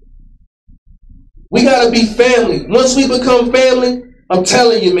 we got to be family. Once we become family, I'm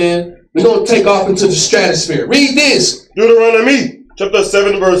telling you, man, we're going to take off into the stratosphere. Read this. Deuteronomy chapter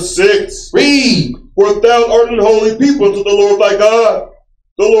 7 verse 6. Read. For thou art an holy people unto the Lord thy God.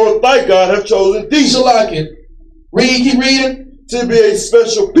 The Lord thy God hath chosen thee Shalakin. Read, keep reading. to be a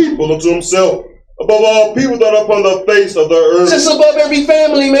special people unto himself, above all people that are upon the face of the earth. Just above every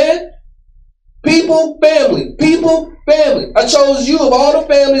family, man. People, family. People, family. I chose you of all the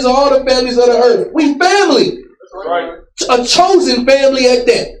families of the earth. We family. That's right. A chosen family at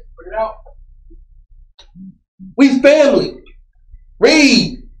that. Put it out. We family.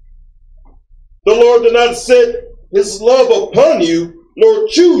 Read. The Lord did not set his love upon you, nor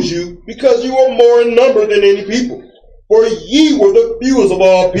choose you, because you are more in number than any people. For ye were the fewest of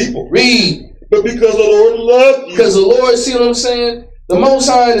all people. Read. But because the Lord loved you. Because the Lord, see what I'm saying? The Most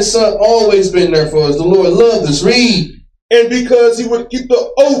High and the Son always been there for us. The Lord loved us. Read. And because he would keep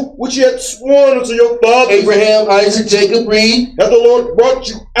the oath which he had sworn unto your fathers. Abraham, Isaac, Jacob, read. That the Lord brought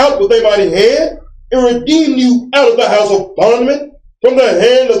you out with a mighty hand, and redeemed you out of the house of bondmen, from the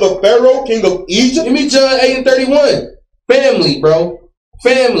hand of the Pharaoh, king of Egypt. Give me John 8:31. Family, bro.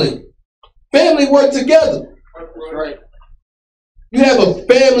 Family. Family work together. That's right. You have a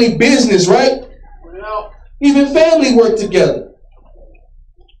family business, right? Put it out. Even family work together.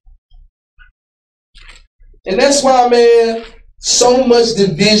 And that's why, man, so much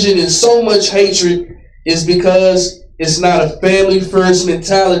division and so much hatred is because it's not a family first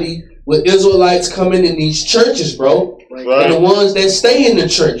mentality with Israelites coming in these churches, bro. Right. And the ones that stay in the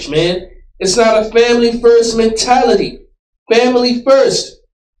church, man. It's not a family first mentality. Family first.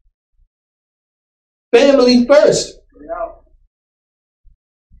 Family first. Put it out.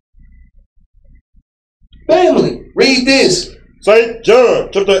 Family. Read this. St. John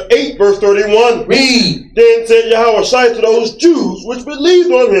chapter 8 verse 31. Read. Then said Yahushua to those Jews which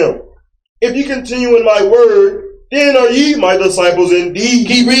believed on him, if ye continue in my word, then are ye my disciples indeed.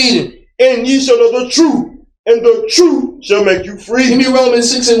 Keep reading. And ye shall know the truth, and the truth shall make you free. Give me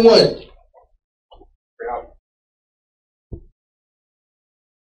Romans 6:1. Put it out.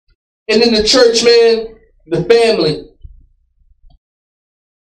 And in the church, man, the family.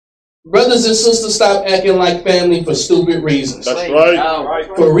 Brothers and sisters, stop acting like family for stupid reasons. That's Bring it right.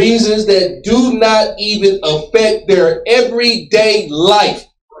 out. For reasons that do not even affect their everyday life.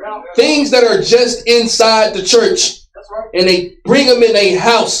 Put it out. Things that are just inside the church. That's right. And they bring them in their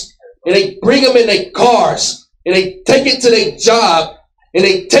house. And they bring them in their cars. And they take it to their job. And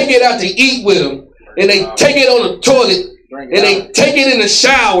they take it out to eat with them. And they take it on the toilet. Bring it And out. they take it in the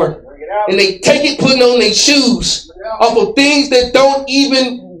shower. Bring it out. And they take it putting on their shoes. Bring it out. Off of things that don't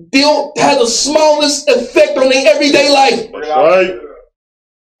have the smallest effect on their everyday life. Put it That's out. right.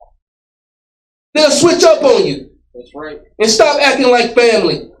 They'll switch up on you That's right. and stop acting like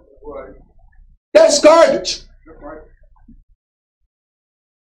family. That's garbage. That's right.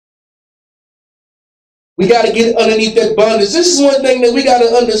 We got to get underneath that bondage. This is one thing that we got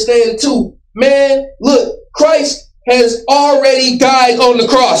to understand too. Man, look, Christ has already died on the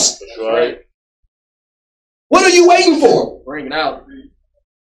cross. That's right. What are you waiting for? Bring it out.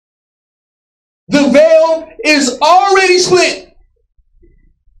 The veil is already split.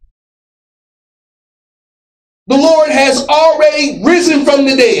 The Lord has already risen from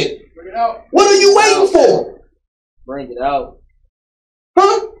the dead. Bring it out. What are you waiting for? Bring it out.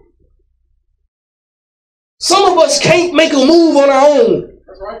 Huh? Some of us can't make a move on our own.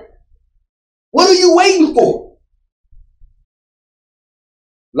 That's right. What are you waiting for?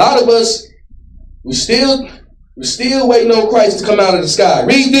 A lot of us, we're still waiting on Christ to come out of the sky.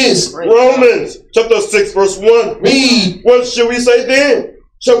 Read this. Romans chapter 6 verse 1. Read. What shall we say then?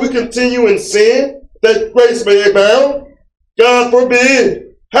 Shall we continue in sin that grace may abound? God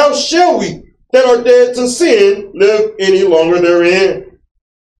forbid. How shall we that are dead to sin live any longer therein?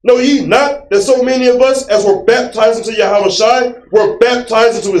 Know ye not that so many of us as were baptized into Yahushua were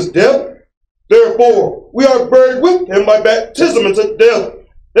baptized into his death? Therefore we are buried with him by baptism into death,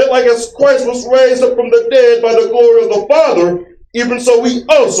 that like as Christ was raised up from the dead by the glory of the Father, even so we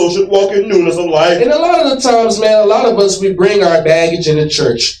also should walk in newness of life. And a lot of the times, man, a lot of us, we bring our baggage in the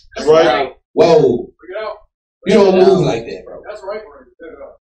church. That's Right. Whoa. Bring it out. You don't move like that, bro. That's right. Bring it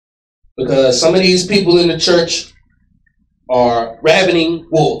out. Because some of these people in the church are ravening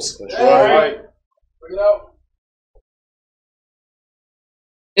wolves. That's right. Bring it out.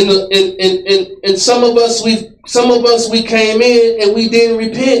 And some of us we came in and we didn't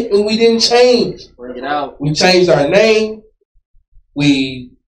repent and we didn't change. Bring it out. We changed our name.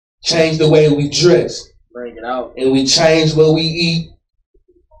 We changed the way we dress. Bring it out. And we changed what we eat.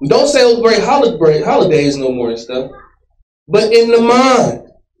 We don't celebrate holidays no more and stuff. But in the mind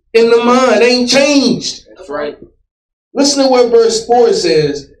ain't changed. That's right. Listen to what verse 4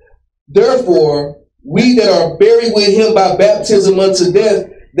 says. Therefore, we that are buried with him by baptism unto death,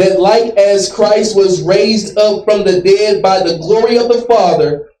 that like as Christ was raised up from the dead by the glory of the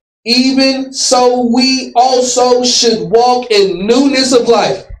Father, even so we also should walk in newness of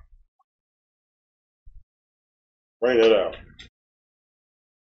life. Bring that out.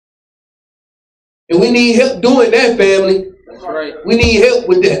 And we need help doing that, family. That's right. We need help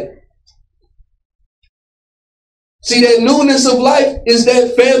with that. See, that newness of life is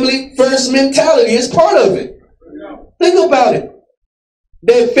that family first mentality. It's part of it. Think about it.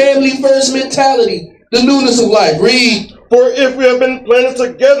 That family first mentality, the newness of life. Read. For if we have been planted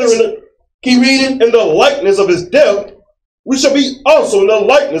together Keep reading. in the likeness of his death, we shall be also in the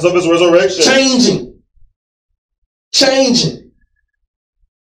likeness of his resurrection. Changing.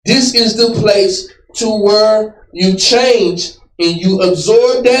 This is the place to where you change and you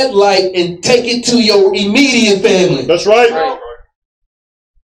absorb that light and take it to your immediate family. That's right. Right.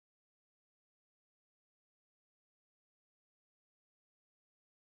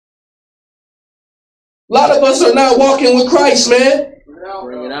 A lot of us are not walking with Christ, man.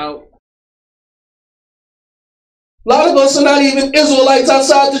 Bring it out. A lot of us are not even Israelites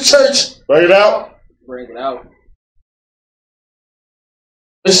outside the church. Bring it out. Bring it out.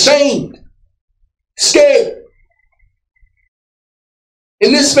 Ashamed. Scared.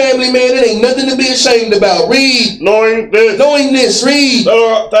 In this family, man, it ain't nothing to be ashamed about. Read. Knowing this, Read.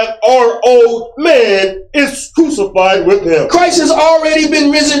 that our old man is crucified with him. Christ has already been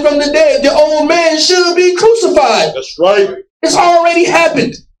risen from the dead. The old man should be crucified. That's right. It's already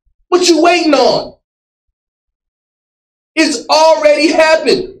happened. What you waiting on? It's already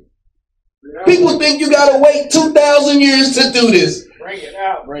happened. People think you gotta wait 2,000 years to do this. Bring it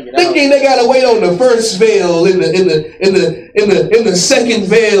out. Bring it out. Thinking they gotta wait on the first veil, in the second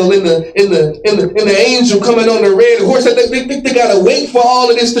veil, in the angel coming on the red horse. They think they gotta wait for all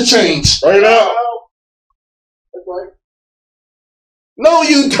of this to change. Bring it out. That's right. No,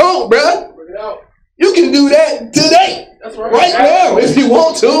 you don't, bruh. Bring it out. You can do that today, That's right. right now, if you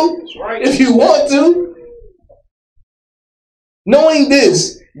want to. That's right. If you want to. Knowing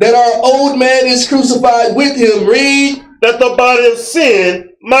this, that our old man is crucified with him. Read. That the body of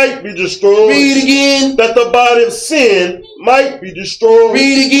sin might be destroyed. Read again. That the body of sin might be destroyed.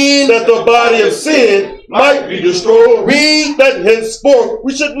 Read again. That the body of sin might be destroyed. Read. That henceforth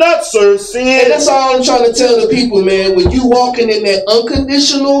we should not serve sin. And that's all I'm trying to tell the people, man. When you walking in that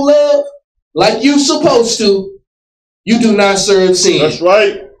unconditional love, like you supposed to, you do not serve sin. That's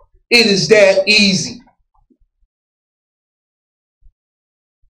right. It is that easy.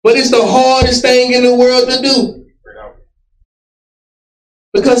 But it's the hardest thing in the world to do.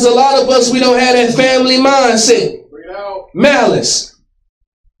 Because a lot of us, we don't have that family mindset. Bring it out. Malice,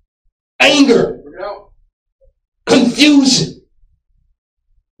 anger, Bring it out. confusion,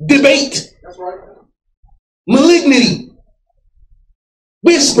 debate, That's right. malignity,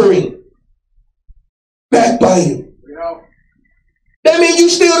 whispering, backbiting. Bring it out. That means you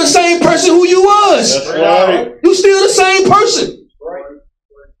still the same person who you was. That's right. You still the same person. Right.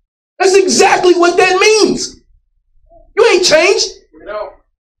 That's exactly what that means. You ain't changed. Bring it out.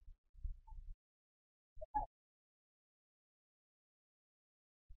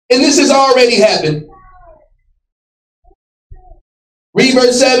 And this has already happened. Read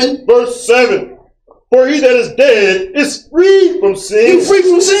verse 7. Verse 7. For he that is dead is freed from sin. You're free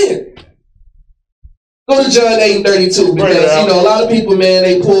from sin. Go to John 8:32, because a lot of people, man,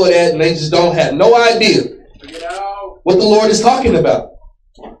 they pull that and they just don't have no idea Bring it out. what the Lord is talking about.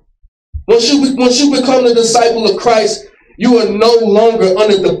 Once you become the disciple of Christ, you are no longer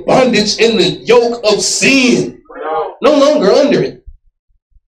under the bondage and the yoke of sin. Bring it out. No longer under it.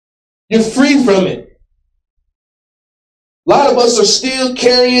 You're free from it. A lot of us are still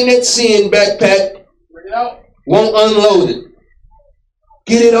carrying that sin backpack, Bring it out. won't unload it.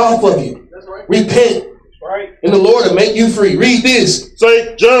 Get it off of you. That's right. Repent, Right. and the Lord will make you free. Read this.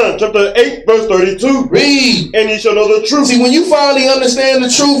 St. John chapter 8 verse 32. Read. And ye shall know the truth. See, when you finally understand the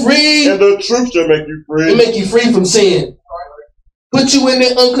truth, read, And the truth shall make you it free. make you free from sin. Put you in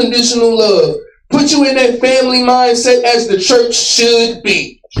that unconditional love. Put you in that family mindset as the church should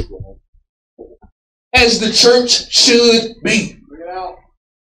be. As the church should be. Bring it out.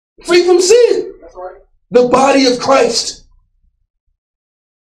 Free from sin. That's right. The body of Christ.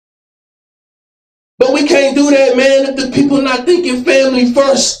 But we can't do that, man, if the people not thinking family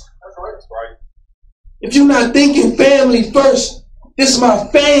first. That's right. That's right. If you're not thinking family first, this is my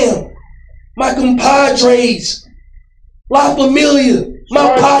fam, my compadres, La Familia,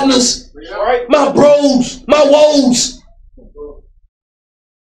 my partners, That's right. my bros, my woes.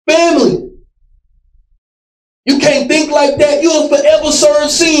 Family. You can't think like that. You'll forever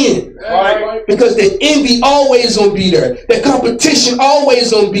serve sin. That's right. Because that envy always gonna be there. That competition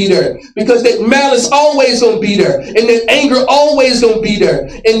always gonna be there. Because that malice always gonna be there. And that anger always gonna be there.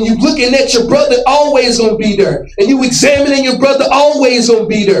 And you looking at your brother always gonna be there. And you examining your brother always gonna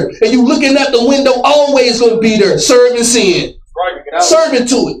be there. And you looking out the window always gonna be there. Serving sin. Right. Serving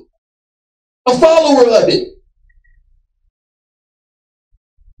to it. A follower of it.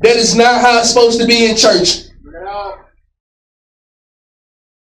 That is not how it's supposed to be in church. Yeah.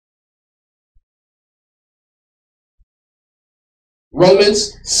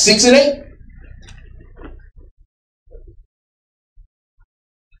 Romans 6 and 8.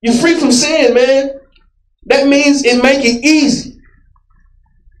 You're free from sin, man. That means it make it easy.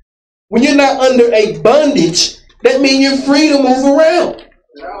 When you're not under a bondage, that means you're free to move around.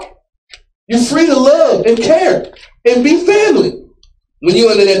 Yeah. You're free to love and care and be family. When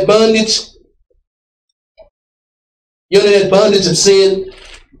you're under that bondage, you're under that bondage of sin,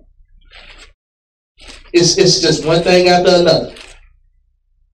 it's just one thing after another.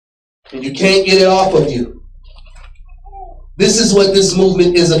 And you can't get it off of you. This is what this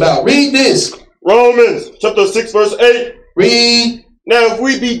movement is about. Read this. Romans chapter 6 verse 8. Read. Now if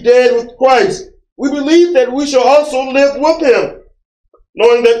we be dead with Christ, we believe that we shall also live with him,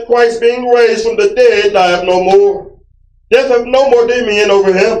 knowing that Christ being raised from the dead dieth no more. Death hath no more dominion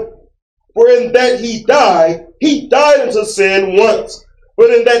over him. For in that he died unto sin once. But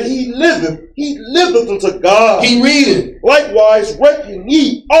in that he liveth unto God. Keep reading. Likewise reckon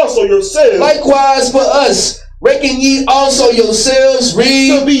ye also yourselves. Likewise for us, reckon ye also yourselves.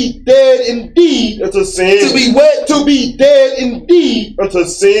 Read. To be dead indeed unto sin. To be what? To be dead indeed unto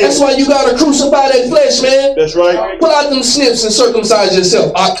sin. That's why you gotta crucify that flesh, man. That's right. Pull out them snips and circumcise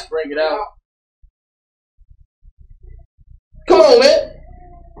yourself. Bring it out. Come on, man.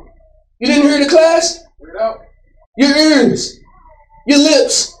 You didn't hear the class? Bring it out. Your ears, your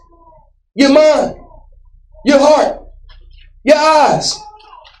lips, your mind, your heart, your eyes,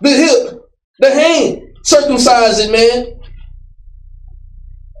 the hip, the hand. Circumcise it, man.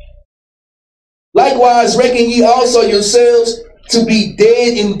 Likewise, reckon ye also yourselves to be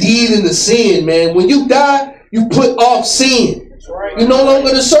dead indeed in the sin, man. When you die, you put off sin. That's right. You're no longer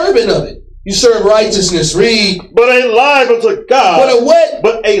the servant of it. You serve righteousness. Read. But alive unto God. But a what?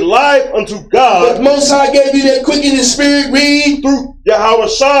 But alive unto But God. Most High gave you that quickening spirit. Read. Through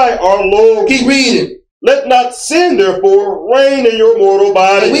Yahushua our Lord. Keep reading. Let not sin therefore reign in your mortal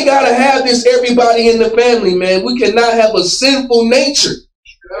body. And we got to have this, everybody in the family, man. We cannot have a sinful nature,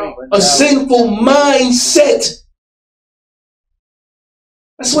 a sinful mindset.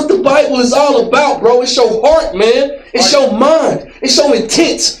 That's what the Bible is all about, bro. It's your heart, man. It's your mind. It's your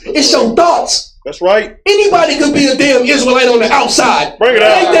intent. It's your thoughts. That's right. Anybody could be a damn Israelite on the outside. Bring it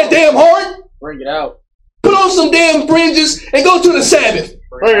out. Ain't that damn hard? Bring it out. Put on some damn fringes and go to the Sabbath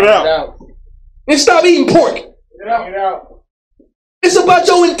Bring it out. and stop eating pork. Bring it out. Bring it out. It's about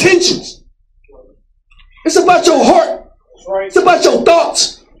your intentions. It's about your heart. That's right. It's about your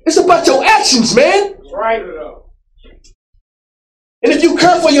thoughts. It's about your actions, man. That's right. And if you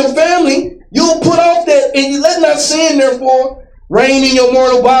care for your family, you'll put off that, and you let not sin, therefore, reign in your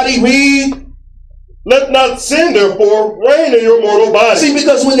mortal body. Read. Let not sin therefore reign in your mortal body. See,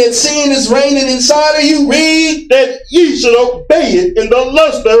 because when that sin is reigning inside of you, read. That ye should obey it in the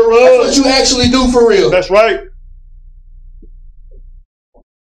lust That's thereof. what you actually do for real. That's right.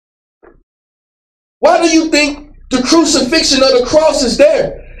 Why do you think the crucifixion of the cross is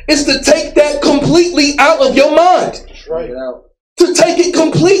there? It's to take that completely out of your mind. That's right. Bring it out. To take it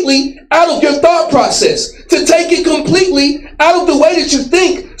completely out of your thought process. To take it completely out of the way that you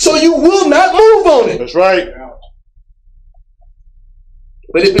think, so you will not move on it. That's right.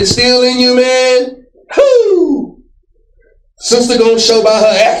 But if it's still in you, man, whoo, sister gonna show by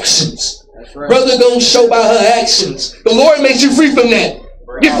her actions. That's right. Brother gonna show by her actions. The Lord makes you free from that.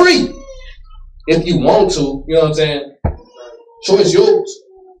 You're free. If you want to, you know what I'm saying? Choice yours.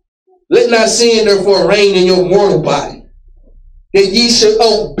 Let not sin therefore reign in your mortal body, that ye should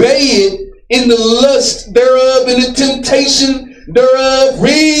obey it in the lust thereof, in the temptation thereof.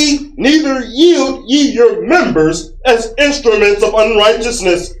 Read. Neither yield ye your members as instruments of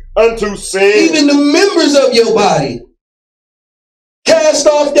unrighteousness unto sin. Even the members of your body. Cast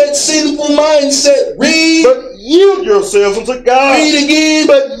off that sinful mindset. Read. But yield yourselves unto God. Read again.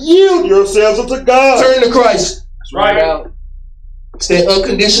 But yield yourselves unto God. Turn to Christ. That's right. It's that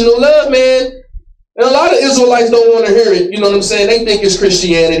unconditional love, man. And a lot of Israelites don't want to hear it. You know what I'm saying? They think it's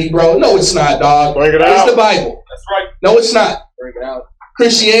Christianity, bro. No, it's not, dog. Bring it It's out. the Bible. That's right. No, it's not. Bring it out.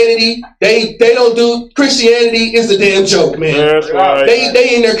 Christianity, they don't do Christianity is a damn joke, man. That's right.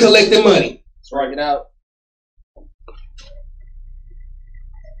 They in there collecting money. Let's bring it out.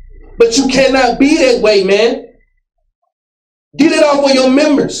 But you cannot be that way, man. Get it off of your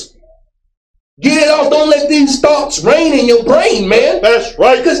members. Get it off. Don't let these thoughts reign in your brain, man. That's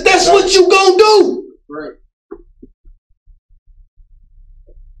right. Because that's what you gonna do. Right.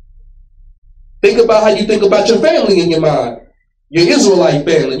 Think about how you think about your family in your mind. Your Israelite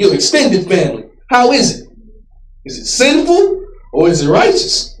family, your extended family. How is it? Is it sinful or is it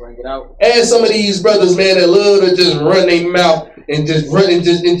righteous? Bring it out. Ask some of these brothers, man, that love to just run their mouth and just run and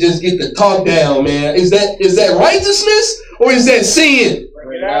just get the talk down, man. Is that righteousness or is that sin?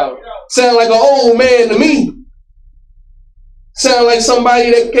 Bring it out. Sound like an old man to me. Sound like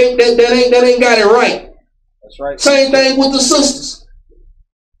somebody that ain't got it right. That's right. Same thing with the sisters.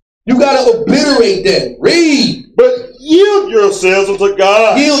 You gotta obliterate that. Read. But yield yourselves unto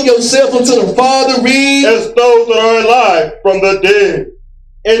God. Yield yourself unto the Father. Read. As those that are alive from the dead,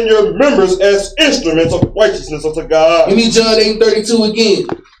 and your members as instruments of righteousness unto God. Give me John 8:32 again.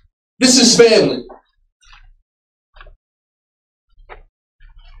 This is family.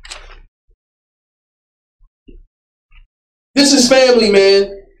 This is family,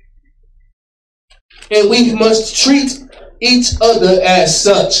 man. And we must treat each other as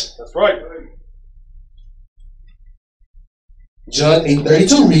such. That's right. John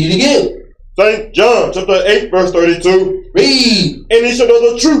 8:32. Read it again. St. John chapter 8 verse 32. Read. And ye shall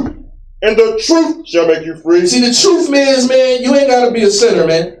know the truth, and the truth shall make you free. See, the truth is, man, you ain't got to be a sinner,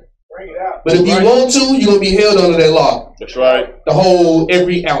 man. Bring it out. But if you want to, you're going to be held under that law. That's right. The whole,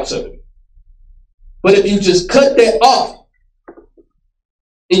 every ounce of it. But if you just cut that off,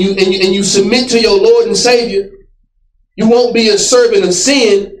 and you submit to your Lord and Savior, you won't be a servant of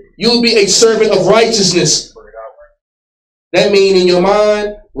sin. You'll be a servant of righteousness. That means in your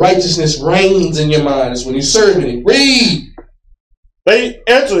mind, righteousness reigns in your mind. It's when you're serving it. Read. They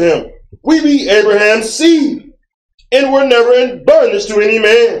answer him, we be Abraham's seed, and were never in bondage to any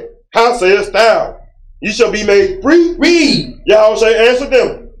man. How sayest thou, ye shall be made free? Read. Yahweh shall answer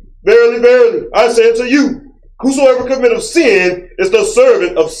them, verily, verily, I say unto you, whosoever committeth sin is the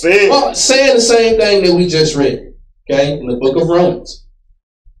servant of sin. Well, saying the same thing that we just read, okay, in the book of Romans.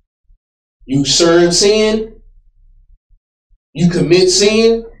 You serve sin, you commit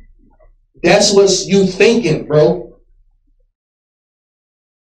sin, that's what you thinking, bro.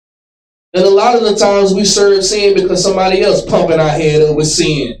 And a lot of the times we serve sin because somebody else pumping our head up with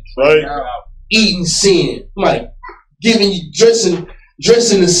sin. Right. Eating sin. Somebody giving you dressing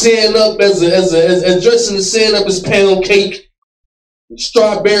the sin up as dressing the sin up as pound cake,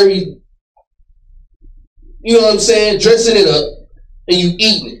 strawberry. You know what I'm saying? Dressing it up and you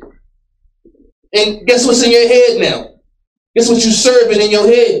eating it. And guess what's in your head now? Guess what you serving in your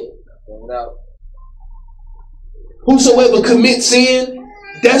head? Bring it out. Whosoever commits sin,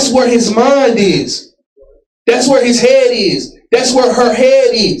 that's where his mind is. That's where his head is. That's where her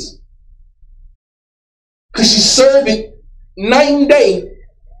head is. Because she's serving night and day.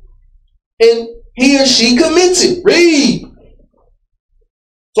 And he or she commits it. Read.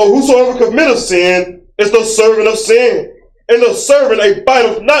 So whosoever committeth sin is the servant of sin. And the servant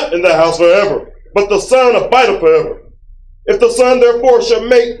abideth not in the house forever, but the Son abideth forever. If the Son therefore shall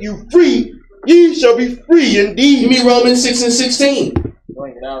make you free, ye shall be free indeed. Give me Romans 6:16.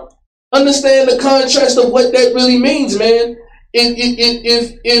 Bring it out. Understand the contrast of what that really means, man.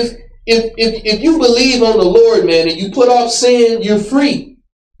 If you believe on the Lord, man, and you put off sin, you're free.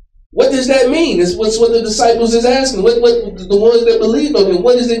 What does that mean? It's what the disciples is asking. What the ones that believe on him,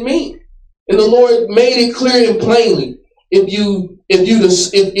 what does it mean? And the Lord made it clear and plainly. If you the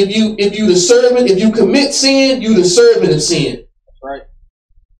servant, if you commit sin, you the servant of sin. Right.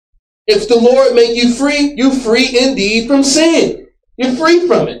 If the Lord make you free, you're free indeed from sin. You're free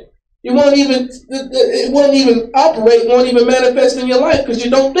from it. It won't even operate, won't even manifest in your life because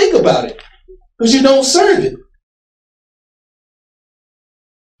you don't think about it. Because you don't serve it.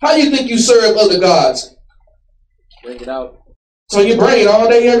 How do you think you serve other gods? Bring it out. It's on your brain all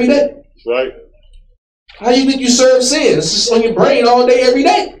day, every day. Right. How do you think you serve sin? It's just on your brain all day, every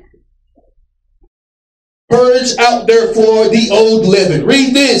day. Purge out, therefore, the old leaven.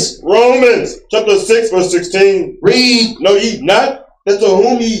 Read this. Romans chapter 6 verse 16. Read. Know ye not that to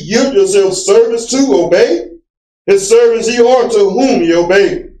whom ye yield yourselves servants to obey, His servants ye are to whom ye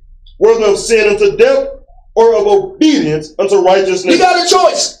obey, whether of sin unto death or of obedience unto righteousness. You got a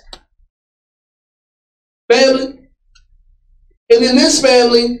choice, family. And in this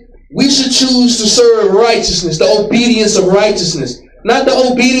family, we should choose to serve righteousness, the obedience of righteousness, not the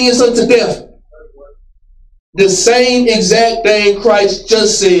obedience unto death. The same exact thing Christ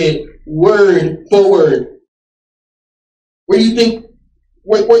just said, word for word. Where do you think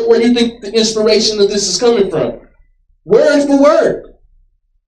the inspiration of this is coming from? Word for word.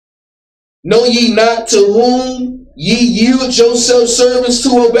 Know ye not to whom ye yield yourselves servants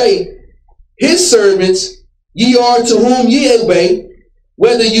to obey? His servants ye are to whom ye obey,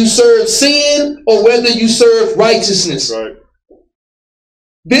 whether you serve sin or whether you serve righteousness. Right.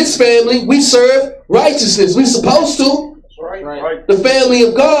 This family, we serve righteousness. We're supposed to. That's right. The family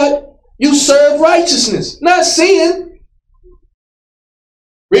of God, you serve righteousness, not sin.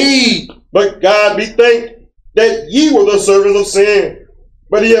 Read. But God be thanked that ye were the servants of sin,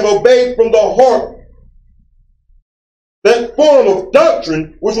 but ye have obeyed from the heart that form of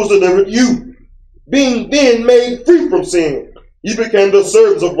doctrine which was delivered you. Being then made free from sin, ye became the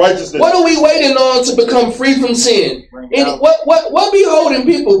servants of righteousness. What are we waiting on to become free from sin? And what be holding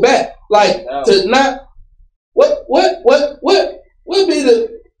people back? Like to not what be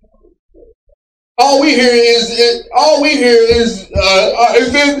the all we hear is it's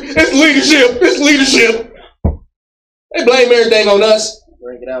leadership. It's leadership. They blame everything on us.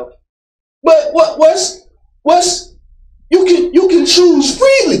 Bring it out. But what's you can choose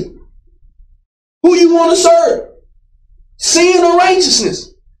freely who you want to serve. Sin or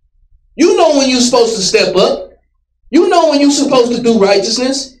righteousness. You know when you're supposed to step up. You know when you're supposed to do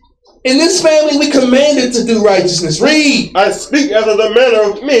righteousness. In this family, we commanded to do righteousness. Read. I speak after the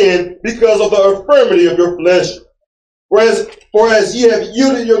manner of men because of the infirmity of your flesh. For as ye have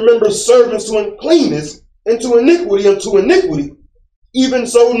yielded your members servants to uncleanness, and to iniquity unto iniquity, even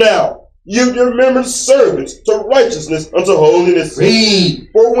so now yield your members servants to righteousness unto holiness. Read.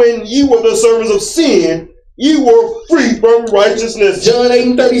 For when ye were the servants of sin, ye were free from righteousness. John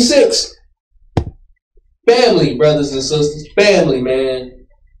 8:36. Family, brothers and sisters. Family, man.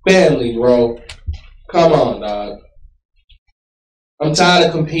 Family, bro. Come on, dog. I'm tired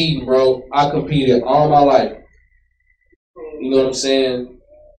of competing, bro. I competed all my life. You know what I'm saying?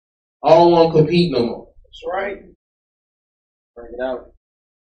 I don't want to compete no more. That's right. Bring it out.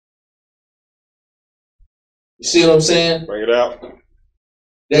 You see what I'm saying? Bring it out.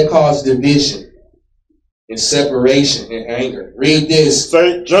 That caused division and separation and anger. Read this.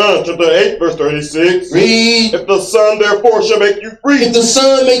 St. John chapter 8 verse 36. Read. If the Son therefore shall make you free, If the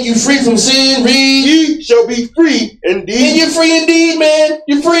Son make you free from sin, read. ye shall be free indeed. And you're free indeed, man.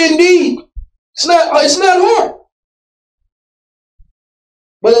 You're free indeed. It's not hard.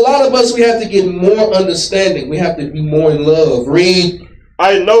 But a lot of us, we have to get more understanding. We have to be more in love. Read.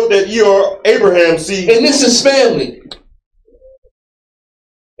 I know that you are Abraham's seed. And this is family.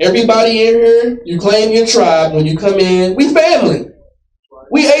 Everybody in here, you claim your tribe. When you come in, we family.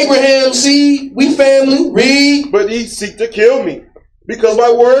 We Abraham's seed. We family. Read. But ye seek to kill me, because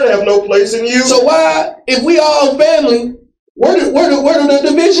my word have no place in you. So why, if we all family, where did the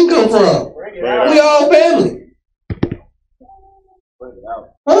division come from? Bring it out. We all family. Bring it out.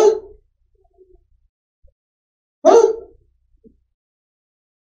 Huh?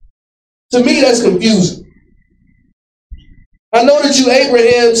 To me, that's confusing. I know that you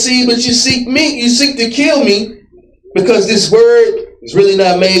Abraham's seed, but you seek me. You seek to kill me because this word is really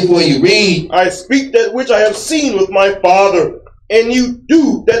not made for you. Read. I speak that which I have seen with my father, and you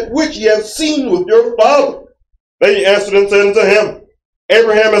do that which ye have seen with your father. Then he answered and said unto him,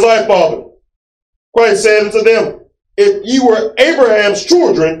 Abraham is thy father. Christ said unto them, if ye were Abraham's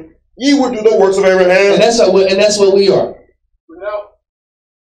children, ye would do the works of Abraham. And that's what we are. Bring it out.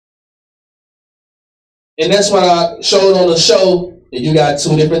 And that's what I showed on the show, that you got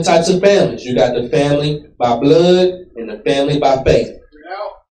two different types of families. You got the family by blood and the family by faith. Bring it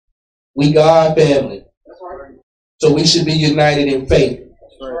out. We God family. That's right. So we should be united in faith.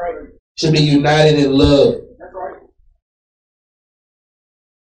 That's right. Should be united in love. That's right.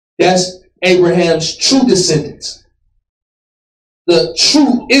 That's Abraham's true descendants. The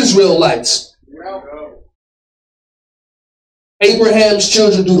true Israelites. Bring it out. Abraham's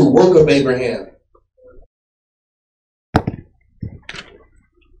children do the work of Abraham.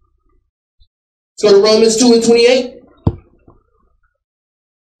 Let's go to Romans 2:28.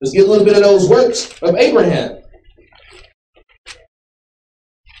 Let's get a little bit of those works of Abraham.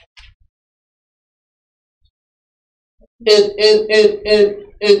 And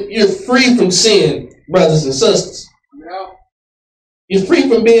you're free from sin, brothers and sisters. Bring it out. You're free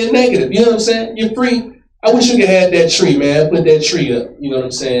from being negative. You know what I'm saying? You're free I wish we could have that tree, man. Put that tree up. You know what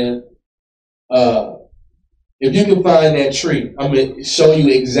I'm saying? If you can find that tree, I'm going to show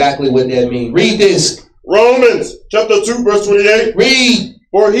you exactly what that means. Read this. Romans chapter 2, verse 28. Read.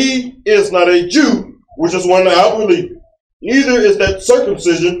 For he is not a Jew, which is one outwardly, neither is that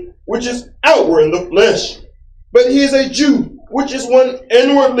circumcision, which is outward in the flesh. But he is a Jew, which is one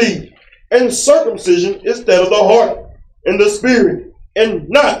inwardly, and circumcision is that of the heart, in the spirit, and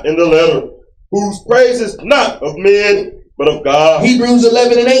not in the letter, whose praise is not of men, but of God. Hebrews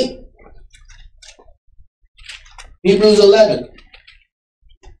 11 and 8. Hebrews 11.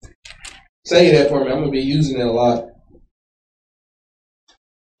 Say that for me. I'm going to be using it a lot.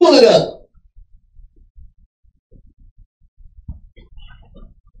 Pull it up.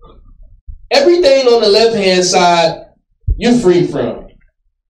 Everything on the left-hand side, you're free from.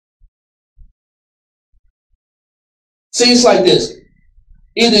 See, it's like this.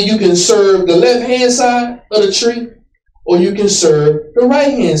 Either you can serve the left-hand side of the tree, or you can serve the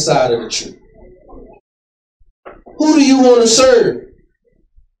right-hand side of the tree. Who do you want to serve?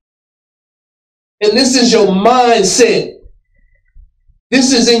 And this is your mindset.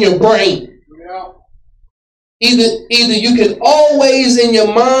 This is in your brain. Either you can always in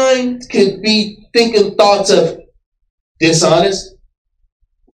your mind could be thinking thoughts of dishonest.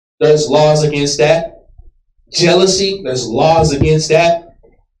 There's laws against that. Jealousy, there's laws against that.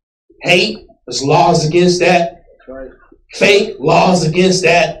 Hate, there's laws against that. Fake, laws against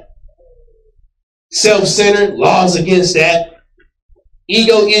that. Self-centered, laws against that.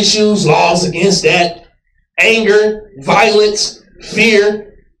 Ego issues, laws against that. Anger, violence,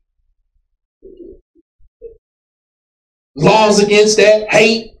 fear, laws against that.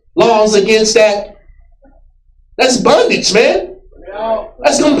 Hate, laws against that. That's bondage, man.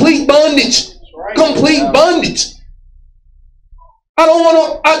 That's complete bondage. Complete bondage. I don't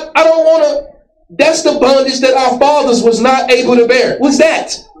want to. That's the bondage that our fathers was not able to bear. What's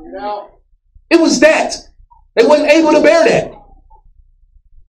that? It was that. They wasn't able to bear that.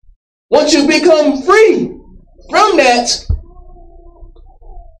 Once you become free from that,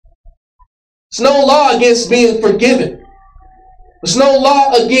 there's no law against being forgiven. There's no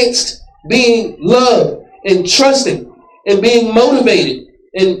law against being loved and trusting and being motivated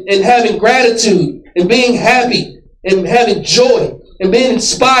and having gratitude and being happy and having joy and being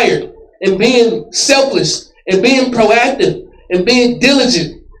inspired and being selfless and being proactive and being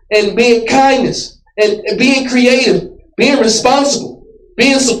diligent and being kindness and being creative, being responsible,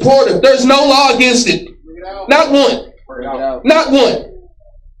 being supportive. There's no law against it. Not one. Not one.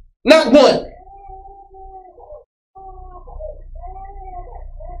 Not one.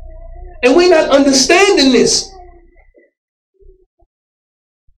 And we're not understanding this.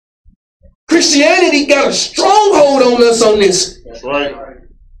 Christianity got a stronghold on us on this. That's right.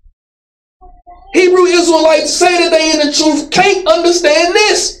 Hebrew Israelites say that they in the truth can't understand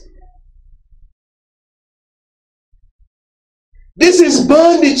this. This is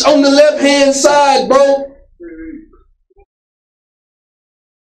bondage on the left-hand side, bro.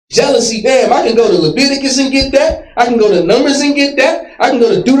 Jealousy, damn, I can go to Leviticus and get that. I can go to Numbers and get that. I can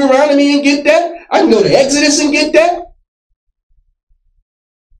go to Deuteronomy and get that. I can go to Exodus and get that.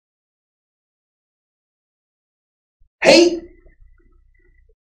 Hate,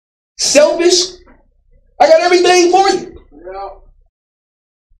 selfish, I got everything for you.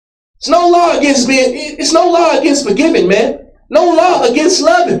 It's no law against it's no law against forgiving, man. No law against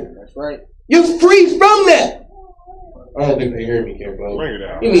loving. That's right. You're free from that. I don't think they hear me, Careful. Bring it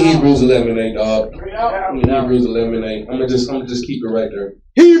out. Give me Hebrews 11 and 8, dog. Give me Hebrews 11 and 8. I'm gonna just keep it right there.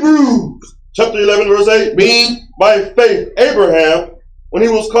 Hebrews chapter 11, verse 8. Read. By faith, Abraham, when he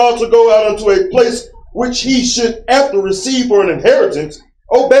was called to go out unto a place which he should after receive for an inheritance,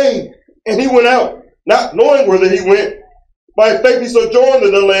 obeyed, and he went out, not knowing whither he went. By faith he sojourned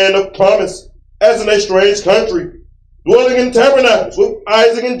in the land of promise, as in a strange country, dwelling in tabernacles with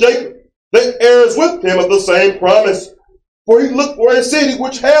Isaac and Jacob, the heirs with him of the same promise. For he looked for a city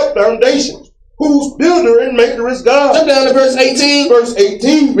which hath foundations, whose builder and maker is God. Jump down to verse 18. Verse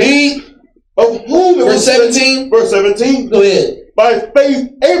 18. Read. Of whom it Verse was 17. Verse 17. Go ahead. By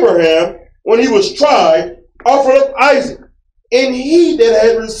faith Abraham, when he was tried, offered up Isaac, and he that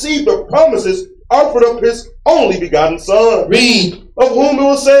had received the promises offered up his only begotten son. Read. Of whom it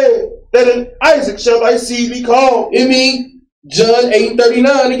was said, that in Isaac shall thy seed be called. It means John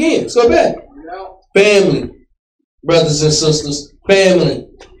 8:39 again. Let's go back. Family. Brothers and sisters. Family.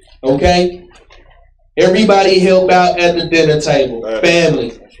 Okay? Everybody help out at the dinner table. Family.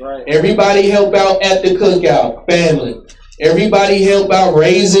 That's right. Everybody help out at the cookout. Family. Everybody help out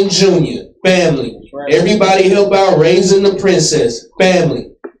raising Junior. Family. Right. Everybody help out raising the princess.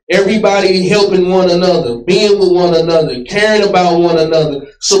 Family. Everybody helping one another, being with one another, caring about one another,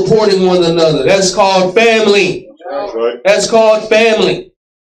 supporting one another. That's called family. That's right. That's called family.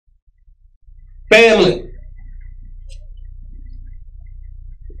 Family.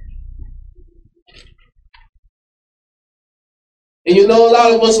 And you know, a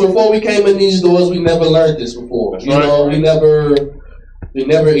lot of us, before we came in these doors, we never learned this before. That's you right. know, we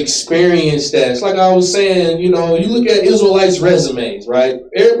never experienced that. It's like I was saying, you know, you look at Israelites' resumes, right?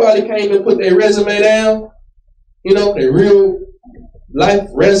 Everybody came and put their resume down, you know, their real life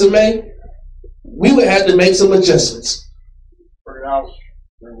resume. We would have to make some adjustments. Bring it out.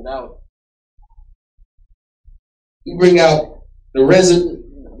 Bring it out. You bring out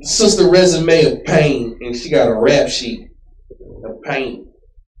the sister resume of pain, and she got a rap sheet of pain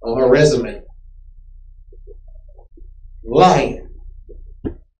on her resume. Lying,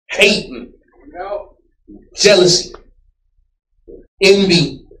 hating, jealousy,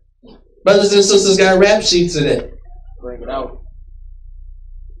 envy. Brothers and sisters got rap sheets of that. Bring it out.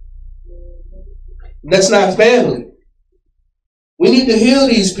 That's not family. We need to heal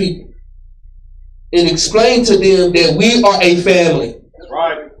these people and explain to them that we are a family. That's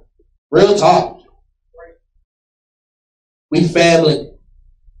right. Real talk. We family.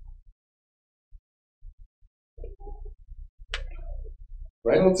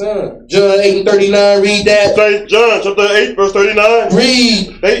 Right on time. John 8:39, read that. St. John chapter 8, verse 39.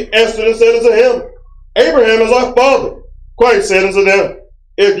 Read. They answered and said unto him, Abraham is our father. Christ said unto them,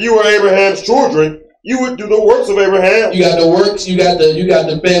 If you were Abraham's children, you would do the works of Abraham. You got the works, you got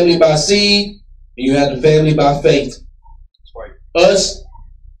the family by seed, and you have the family by faith. That's right. Us,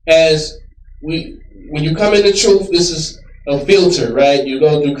 when you come into truth, this is a filter, right? You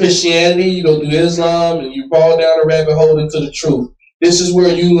go through Christianity, you go through Islam, and you fall down a rabbit hole into the truth. This is where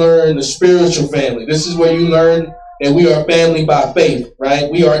you learn the spiritual family. This is where you learn that we are family by faith,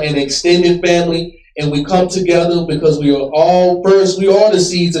 right? We are an extended family, and we come together because we are the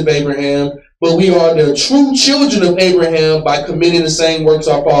seeds of Abraham, but we are the true children of Abraham by committing the same works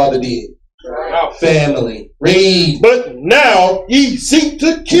our father did. Family. Read. But now ye seek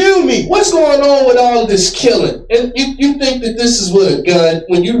to kill me. What's going on with all this killing? And you think that this is with a gun?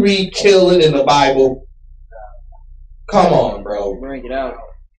 When you read killing in the Bible, come on, bro. Bring it out.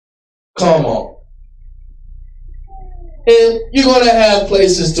 Come on. And you're going to have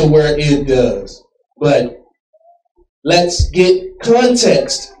places to where it does. But let's get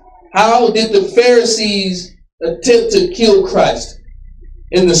context. How did the Pharisees attempt to kill Christ?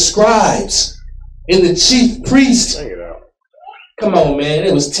 And the scribes and the chief priests. Bring it out. Come on, man.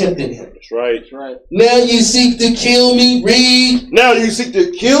 It was tempting him. That's right. That's right. Now you seek to kill me. Read. Now you seek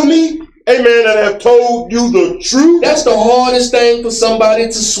to kill me, a man that have told you the truth. That's the hardest thing for somebody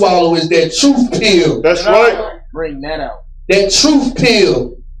to swallow is that truth pill. That's right. Bring that out. That truth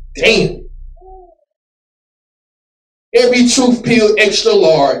pill. Damn. Every truth pill extra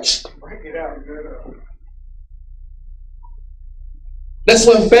large. Bring it out. That's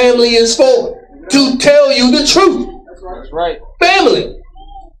what family is for. To tell you the truth. That's right. Family.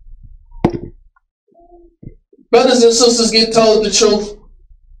 Brothers and sisters get told the truth.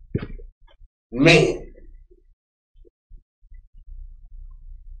 Man.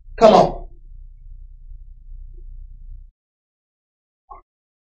 Come on.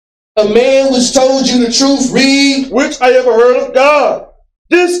 A man was told you the truth. Read. Which I ever heard of God.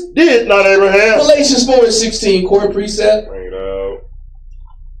 This did not Abraham. Galatians 4:16, core precept. Bring it out.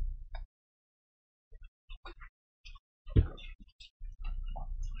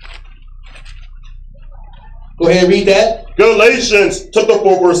 Go ahead, read that. Galatians chapter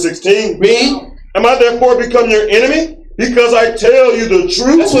 4, verse 16. Read. Am I therefore become your enemy? Because I tell you the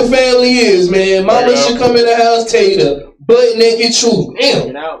truth. That's what family is, man. Mama should come in the house, tell you the butt naked truth. Bring Damn.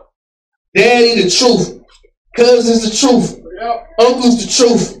 it out. Daddy, the truth. Cousins, the truth. Uncles, the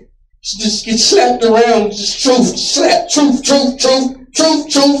truth. Just get slapped around. Just truth. Slap. Truth, truth, truth. Truth,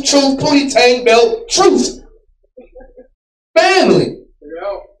 truth, truth. Ponytail belt. Truth. Family.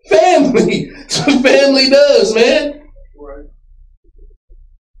 Family. That's what family does, man.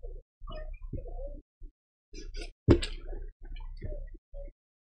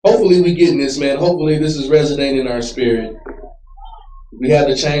 Hopefully we getting this, man. Hopefully this is resonating in our spirit. We have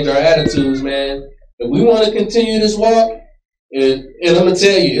to change our attitudes, man. If we want to continue this walk, and I'm going to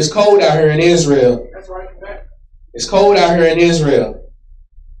tell you, it's cold out here in Israel. That's right. It's cold out here in Israel.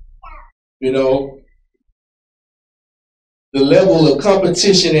 You know, the level of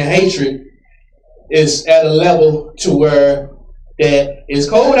competition and hatred is at a level to where that it's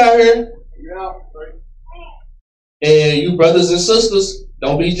cold out here. And you brothers and sisters,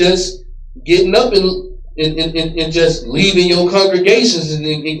 don't be just getting up and and just leaving your congregations and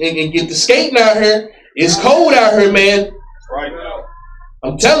get the skating out here. It's cold out here, man. Right.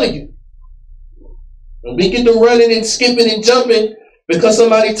 I'm telling you. When we get to running and skipping and jumping because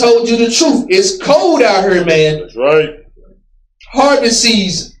somebody told you the truth, it's cold out here, man. That's right. Harvest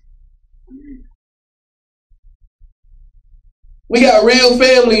season. We got real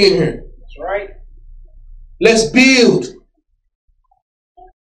family in here. That's right. Let's build.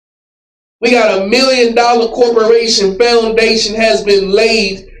 We got $1 million corporation foundation has been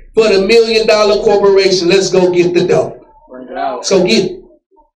laid for the $1 million corporation. Let's go get the dough. Bring it out. Let's go get it.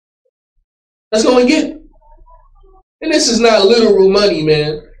 Let's go and get it. And this is not literal money,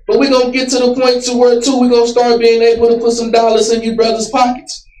 man. But we're going to get to the point to where, too, we're going to start being able to put some dollars in you brothers'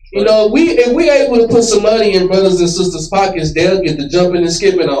 pockets. You know, if we're able to put some money in brothers and sisters' pockets, they'll get to jumping and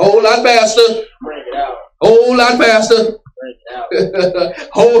skipping a whole lot faster. Bring it out. Whole lot faster. Bring it out.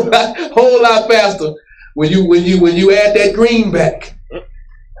 whole lot faster. When you add that greenback,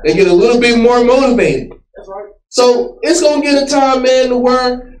 they get a little bit more motivated. That's right. So it's gonna get a time, man, to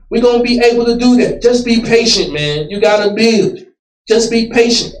where we're gonna be able to do that. Just be patient, man. You gotta build. Just be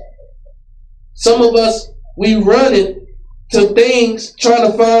patient. Some of us, we running to things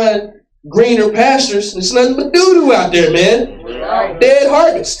trying to find greener pastures. There's nothing but doo-doo out there, man. Right. Dead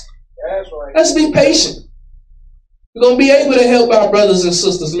harvest. That's right. Let's be patient. We're going to be able to help our brothers and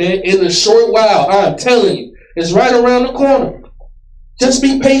sisters, man, in a short while. I'm telling you. It's right around the corner. Just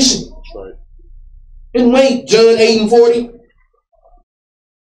be patient. That's right. And wait, John 8:40.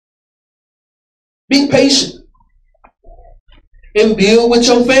 Be patient. And build with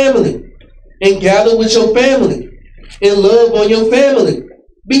your family. And gather with your family. And love on your family.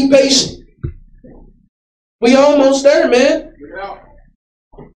 Be patient. We almost there, man.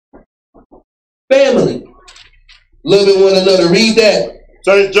 Family. Loving one another. Read that.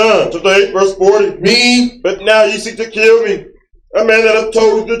 St. John, chapter 8, verse 40. Read. But now ye seek to kill me, a man that hath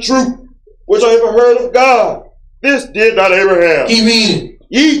told you the truth, which I have heard of God. This did not Abraham. Keep reading.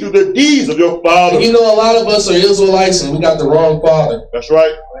 Ye do the deeds of your father. You know, a lot of us are Israelites and we got the wrong father. That's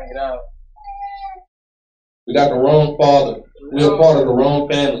right. Bring it out. We got the wrong father. We're part of the wrong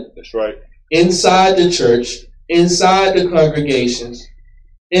family. That's right. Inside the church, inside the congregations,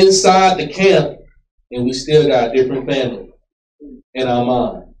 inside the camp, and we still got a different family in our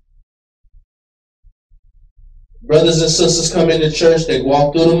mind. Brothers and sisters come into church, they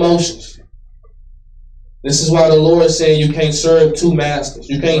walk through the motions. This is why the Lord is saying you can't serve two masters.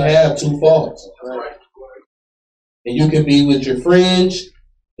 You can't have two fathers. Right. And you can be with your fringe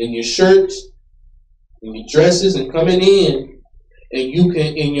and your shirts and your dresses and coming in, and you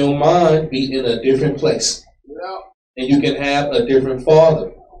can, in your mind, be in a different place. Yeah. And you can have a different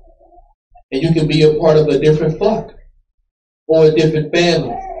father. And you can be a part of a different flock or a different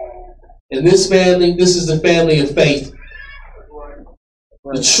family. And this family, this is the family of faith.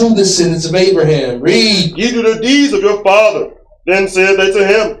 The true descendants of Abraham. Read. Ye do the deeds of your father. Then said they to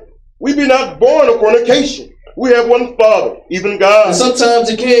him, We be not born of fornication. We have one Father, even God. And sometimes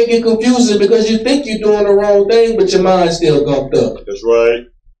it can get confusing because you think you're doing the wrong thing, but your mind's still gumped up. That's right.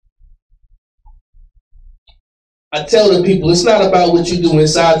 I tell the people, it's not about what you do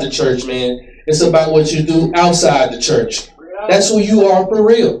inside the church, man. It's about what you do outside the church. That's who you are for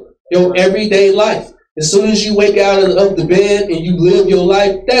real. Your everyday life. As soon as you wake out of the bed and you live your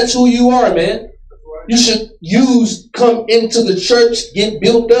life, that's who you are, man. You should come into the church, get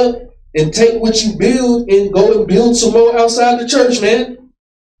built up, and take what you build and go and build some more outside the church, man.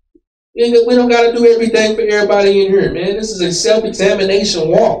 We don't got to do everything for everybody in here, man. This is a self-examination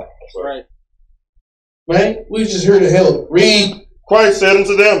walk. That's right. Right? We're just here to help. Read. Christ said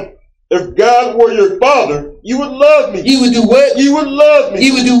unto them, If God were your Father, you would love me. You would do what? You would love me.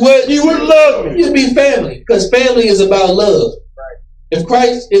 You would do what? You would love me. You'd be family, because family is about love. If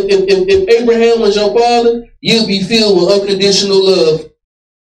Christ, if Abraham was your father, you'd be filled with unconditional love.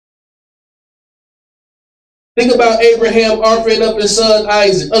 Think about Abraham offering up his son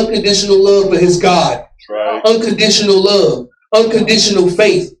Isaac. Unconditional love for his God. Right. Unconditional love. Unconditional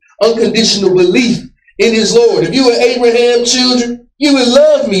faith. Unconditional belief in his Lord. If you were Abraham's children, you would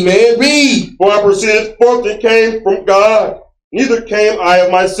love me, man. Read. For I proceeded forth and came from God. Neither came I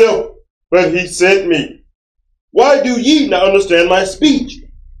of myself, but he sent me. Why do ye not understand my speech?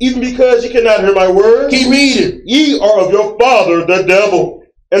 Even because ye cannot hear my words? Keep reading. Ye are of your father the devil,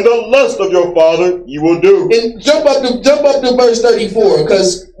 and the lust of your father you will do. And jump up to verse 34,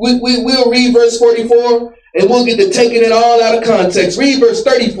 because we'll read verse 44, and we'll get to taking it all out of context. Read verse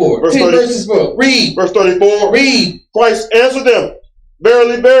 34. Verse 10 30. verses for. Read. Verse 34. Read. Christ answered them,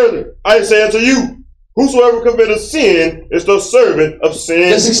 Verily, verily, I say unto you, Whosoever committeth sin is the servant of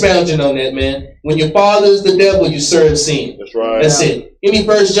sin. Let's expound on that, man. When your father is the devil, you serve sin. That's right. That's it. Give me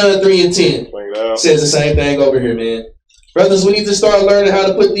 1 John 3 and 10. Bring it out. Says the same thing over here, man. Brothers, we need to start learning how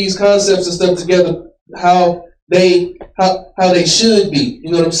to put these concepts and stuff together, how they should be.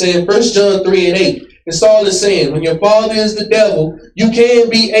 You know what I'm saying? 1 John 3 and 8. It's all it's saying. When your father is the devil, you can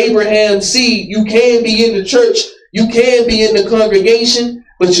be Abraham's seed. You can be in the church. You can be in the congregation,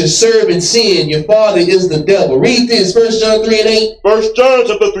 but you're serving sin. Your father is the devil. Read this, 1 John 3 and 8. 1 John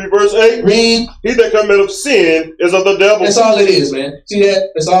chapter 3 verse 8. Read. He that committeth sin is of the devil. That's all it is, man. See that?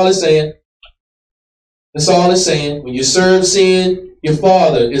 That's all it's saying. That's all it's saying. When you serve sin, your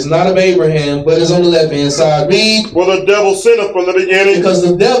father is not of Abraham, but is on the left-hand side. Read. For the devil sinned from the beginning. Because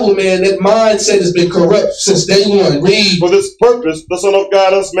the devil, man, that mindset has been corrupt since day one. Read. For this purpose, the Son of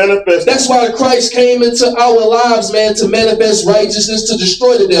God is manifested. That's why Christ came into our lives, man, to manifest righteousness, to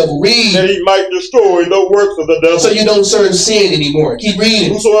destroy the devil. Read. That he might destroy the works of the devil. So you don't serve sin anymore. Keep reading.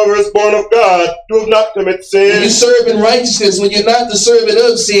 Whosoever is born of God doeth not commit sin. When you serve in righteousness, when you're not the servant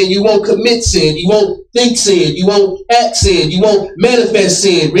of sin, you won't commit sin. You won't think sin. You won't act sin. You won't manifest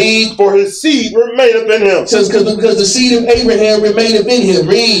sin. Read. For his seed remaineth in him. Because the seed of Abraham remaineth in him.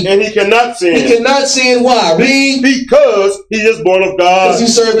 Read. And he cannot sin. He cannot sin. Why? Read. Because he is born of God. Because he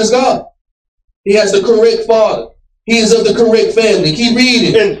serves God. He has the correct father. He is of the correct family. Keep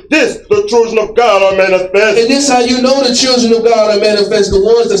reading. In this, the children of God are manifest. And this how you know the children of God are manifest, the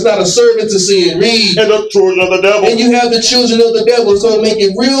ones that's not a servant to sin. Read. And the children of the devil. And you have the children of the devil. So make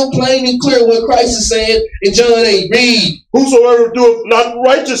it real plain and clear what Christ is saying in John 8. Read. Whosoever doeth not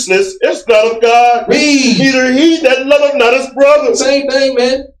righteousness is not of God. Read. Neither he that loveth not his brother. Same thing,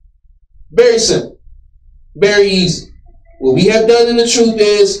 man. Very simple. Very easy. What we have done in the truth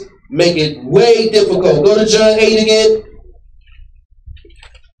is make it way difficult. Go to John 8 again.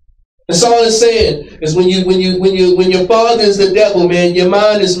 That's all it's saying is when your father is the devil, man, your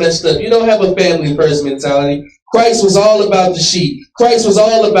mind is messed up. You don't have a family first mentality. Christ was all about the sheep. Christ was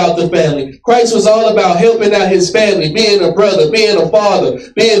all about the family. Christ was all about helping out his family, being a brother, being a father,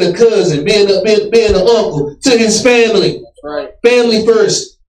 being a cousin, being an uncle to his family. Right. Family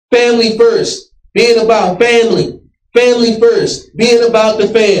first. Family first. Being about family. Family first. Being about the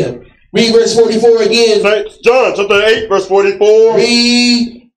fam. Read verse 44 again. St. John chapter 8 verse 44.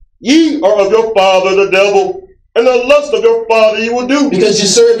 Read. Ye are of your father the devil, and the lust of your father you will do. Because you're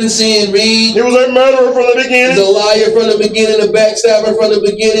serving sin. Read. He was a murderer from the beginning. He's a liar from the beginning, a backstabber from the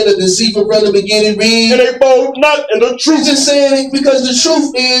beginning, a deceiver from the beginning. Read. And they both not in the truth. He's just saying it because the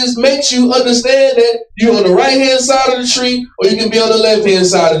truth makes you understand that you're on the right hand side of the tree, or you can be on the left hand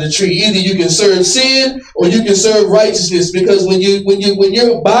side of the tree. Either you can serve sin or you can serve righteousness. Because when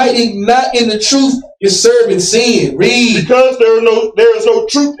you're abiding not in the truth, you're serving sin. Read. Because there is no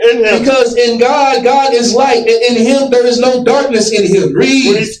truth in him. Because in God is light, and in him there is no darkness in him. Read.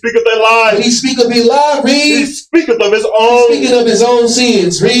 When he speaketh a lie, When he speaketh a lie, read. he speaketh of his own. Speaking of his own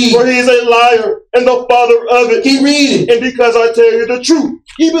sins. Read. For he is a liar and the father of it. Keep reading. And because I tell you the truth,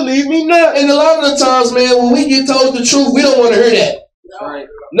 ye believe me not. And a lot of the times, man, when we get told the truth, we don't want to hear that. Right.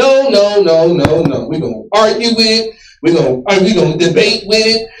 No. We're going to argue with it. We're going to debate with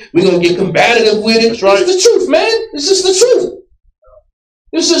it. We're going to get combative with it. That's right. It's the truth, man. It's just the truth.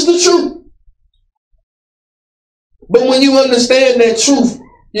 It's just the truth. But when you understand that truth,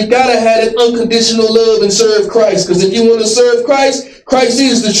 you got to have that unconditional love and serve Christ. Because if you want to serve Christ, Christ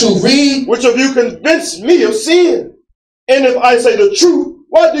is the truth. Read. Which of you convince me of sin? And if I say the truth,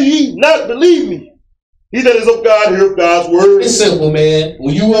 why do ye not believe me? He that is of God heareth God's word. It's simple, man.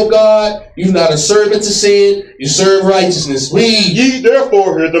 When you of God, you're not a servant to sin. You serve righteousness. Read. Ye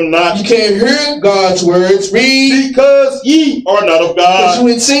therefore hear them not. You can't hear God's words. Read. Because ye are not of Because God. you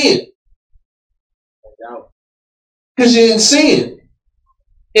in sin. Because you're in sin.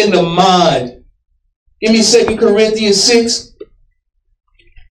 In the mind. Give me 2 Corinthians 6.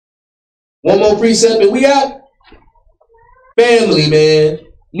 One more precept and we out. Family, man.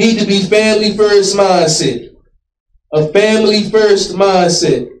 Need to be family first mindset. A family first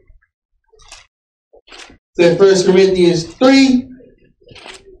mindset. That 1 Corinthians 3.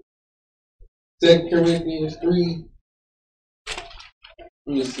 2 Corinthians 3.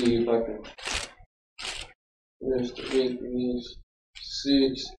 Let me see if I can. 1 Corinthians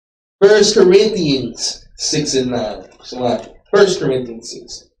 6. 1 Corinthians 6 and 9. So 1 Corinthians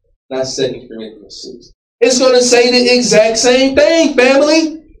 6. Not 2 Corinthians 6. It's going to say the exact same thing,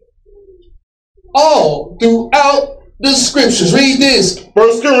 family. All throughout the scriptures. Read this.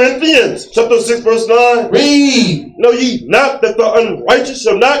 1 Corinthians chapter 6 verse 9. Read. Know ye not that the unrighteous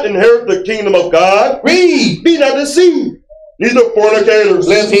shall not inherit the kingdom of God? Read. Be not deceived. neither fornicators,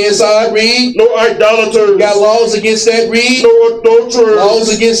 Left hand side, read. nor idolaters, Got laws against that, read. nor adulterers, Laws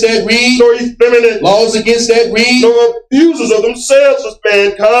against that, read. nor effeminate, Laws against that, read. nor abusers of themselves with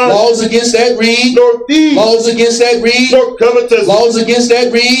mankind, Laws against that, read. nor thieves, Laws against that, read. nor covetous, Laws against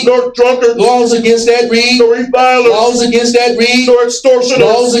that, read. nor drunkards, Laws against that, read. nor revilers, Laws against that, read. nor extortioners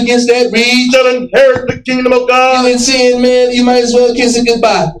Laws against that, read. shall inherit the kingdom of You God. in sin, man, you might as well kiss it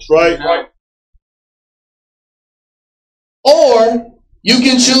goodbye. That's right. Or you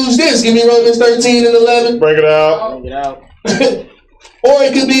can choose this. Give me Romans 13 and 11. Bring it out. Bring it out. Or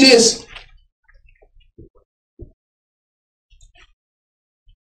it could be this.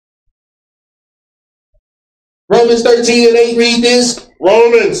 Romans 13 and 8, read this.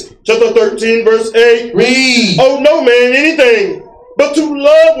 Romans chapter 13, verse 8. Read. Owe no man anything but to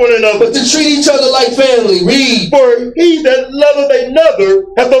love one another. But to treat each other like family. Read. For he that loveth another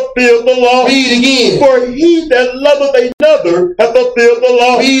hath fulfilled the law. Read again. For he that loveth another hath fulfilled the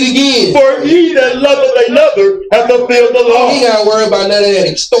law. Read again. For he that loveth another hath fulfilled the law. You ain't got to worry about none of that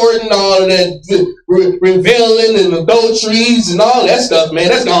extorting, all of that reveling and adulteries and all that stuff, man.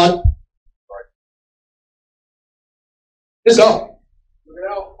 That's gone. It's gone.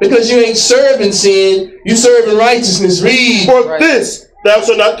 Because you ain't serving sin, you serving righteousness. Read. For this thou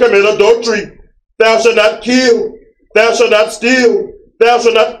shalt not commit adultery, thou shalt not kill, thou shalt not steal, thou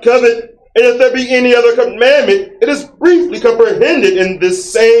shalt not covet. And if there be any other commandment, it is briefly comprehended in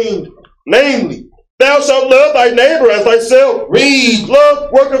this same, namely, thou shalt love thy neighbor as thyself. Read.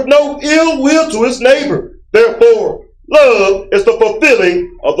 Love worketh no ill will to his neighbor. Therefore, love is the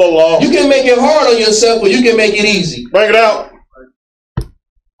fulfilling of the law. You can make it hard on yourself, or you can make it easy. Bring it out.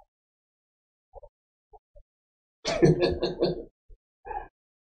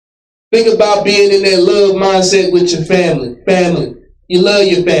 Think about being in that love mindset with your family. Family. You love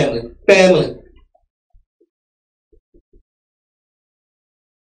your family. Family.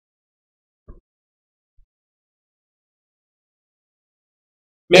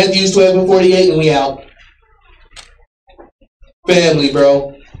 Matthew 12 and 48, and we out. Family,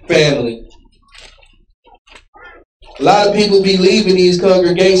 bro. Family. A lot of people be leaving these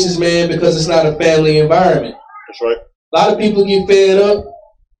congregations, man, because it's not a family environment. That's right. A lot of people get fed up.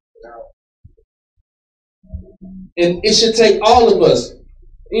 And it should take all of us.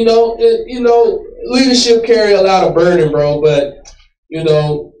 Leadership carry a lot of burden, bro, but,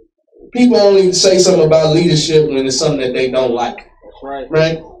 people only say something about leadership when it's something that they don't like. That's right.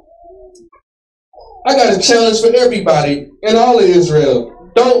 Right? I got a challenge for everybody in all of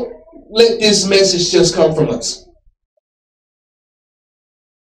Israel. Don't let this message just come from us.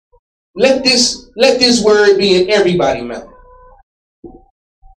 Let this word be in everybody's mouth.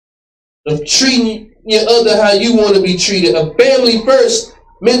 Of treating your other how you want to be treated. A family first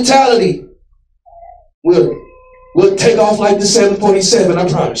mentality will take off like the 747, I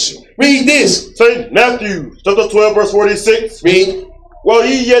promise you. Read this. St. Matthew chapter 12, verse 46. Read. While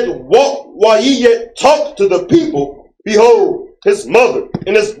ye yet talked to the people, behold, his mother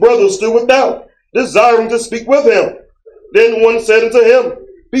and his brothers stood without, desiring to speak with him. Then one said unto him,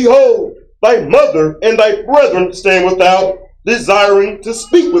 Behold, thy mother and thy brethren stand without, desiring to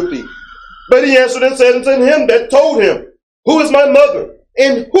speak with thee. But he answered and said unto him that told him, Who is my mother,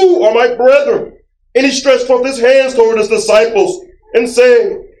 and who are my brethren? And he stretched forth his hands toward his disciples, and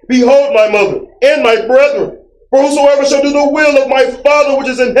said, Behold my mother and my brethren. For whosoever shall do the will of my Father which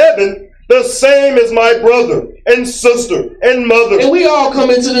is in heaven, the same is my brother and sister and mother. And we all come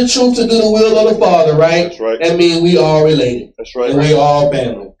into the truth to do the will of the Father, right? That's right. That means we all related. That's right. And we all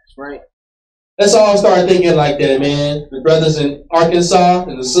family. That's right. Let's all start thinking like that, man. The brothers in Arkansas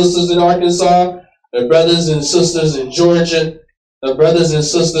and the sisters in Arkansas, the brothers and sisters in Georgia, the brothers and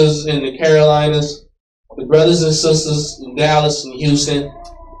sisters in the Carolinas, the brothers and sisters in Dallas and Houston.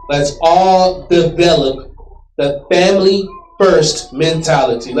 Let's all develop the family first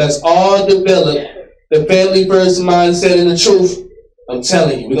mentality. Let's all develop the family first mindset and the truth. I'm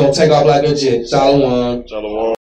telling you, we're going to take off like a jet. Shalom. Shalom.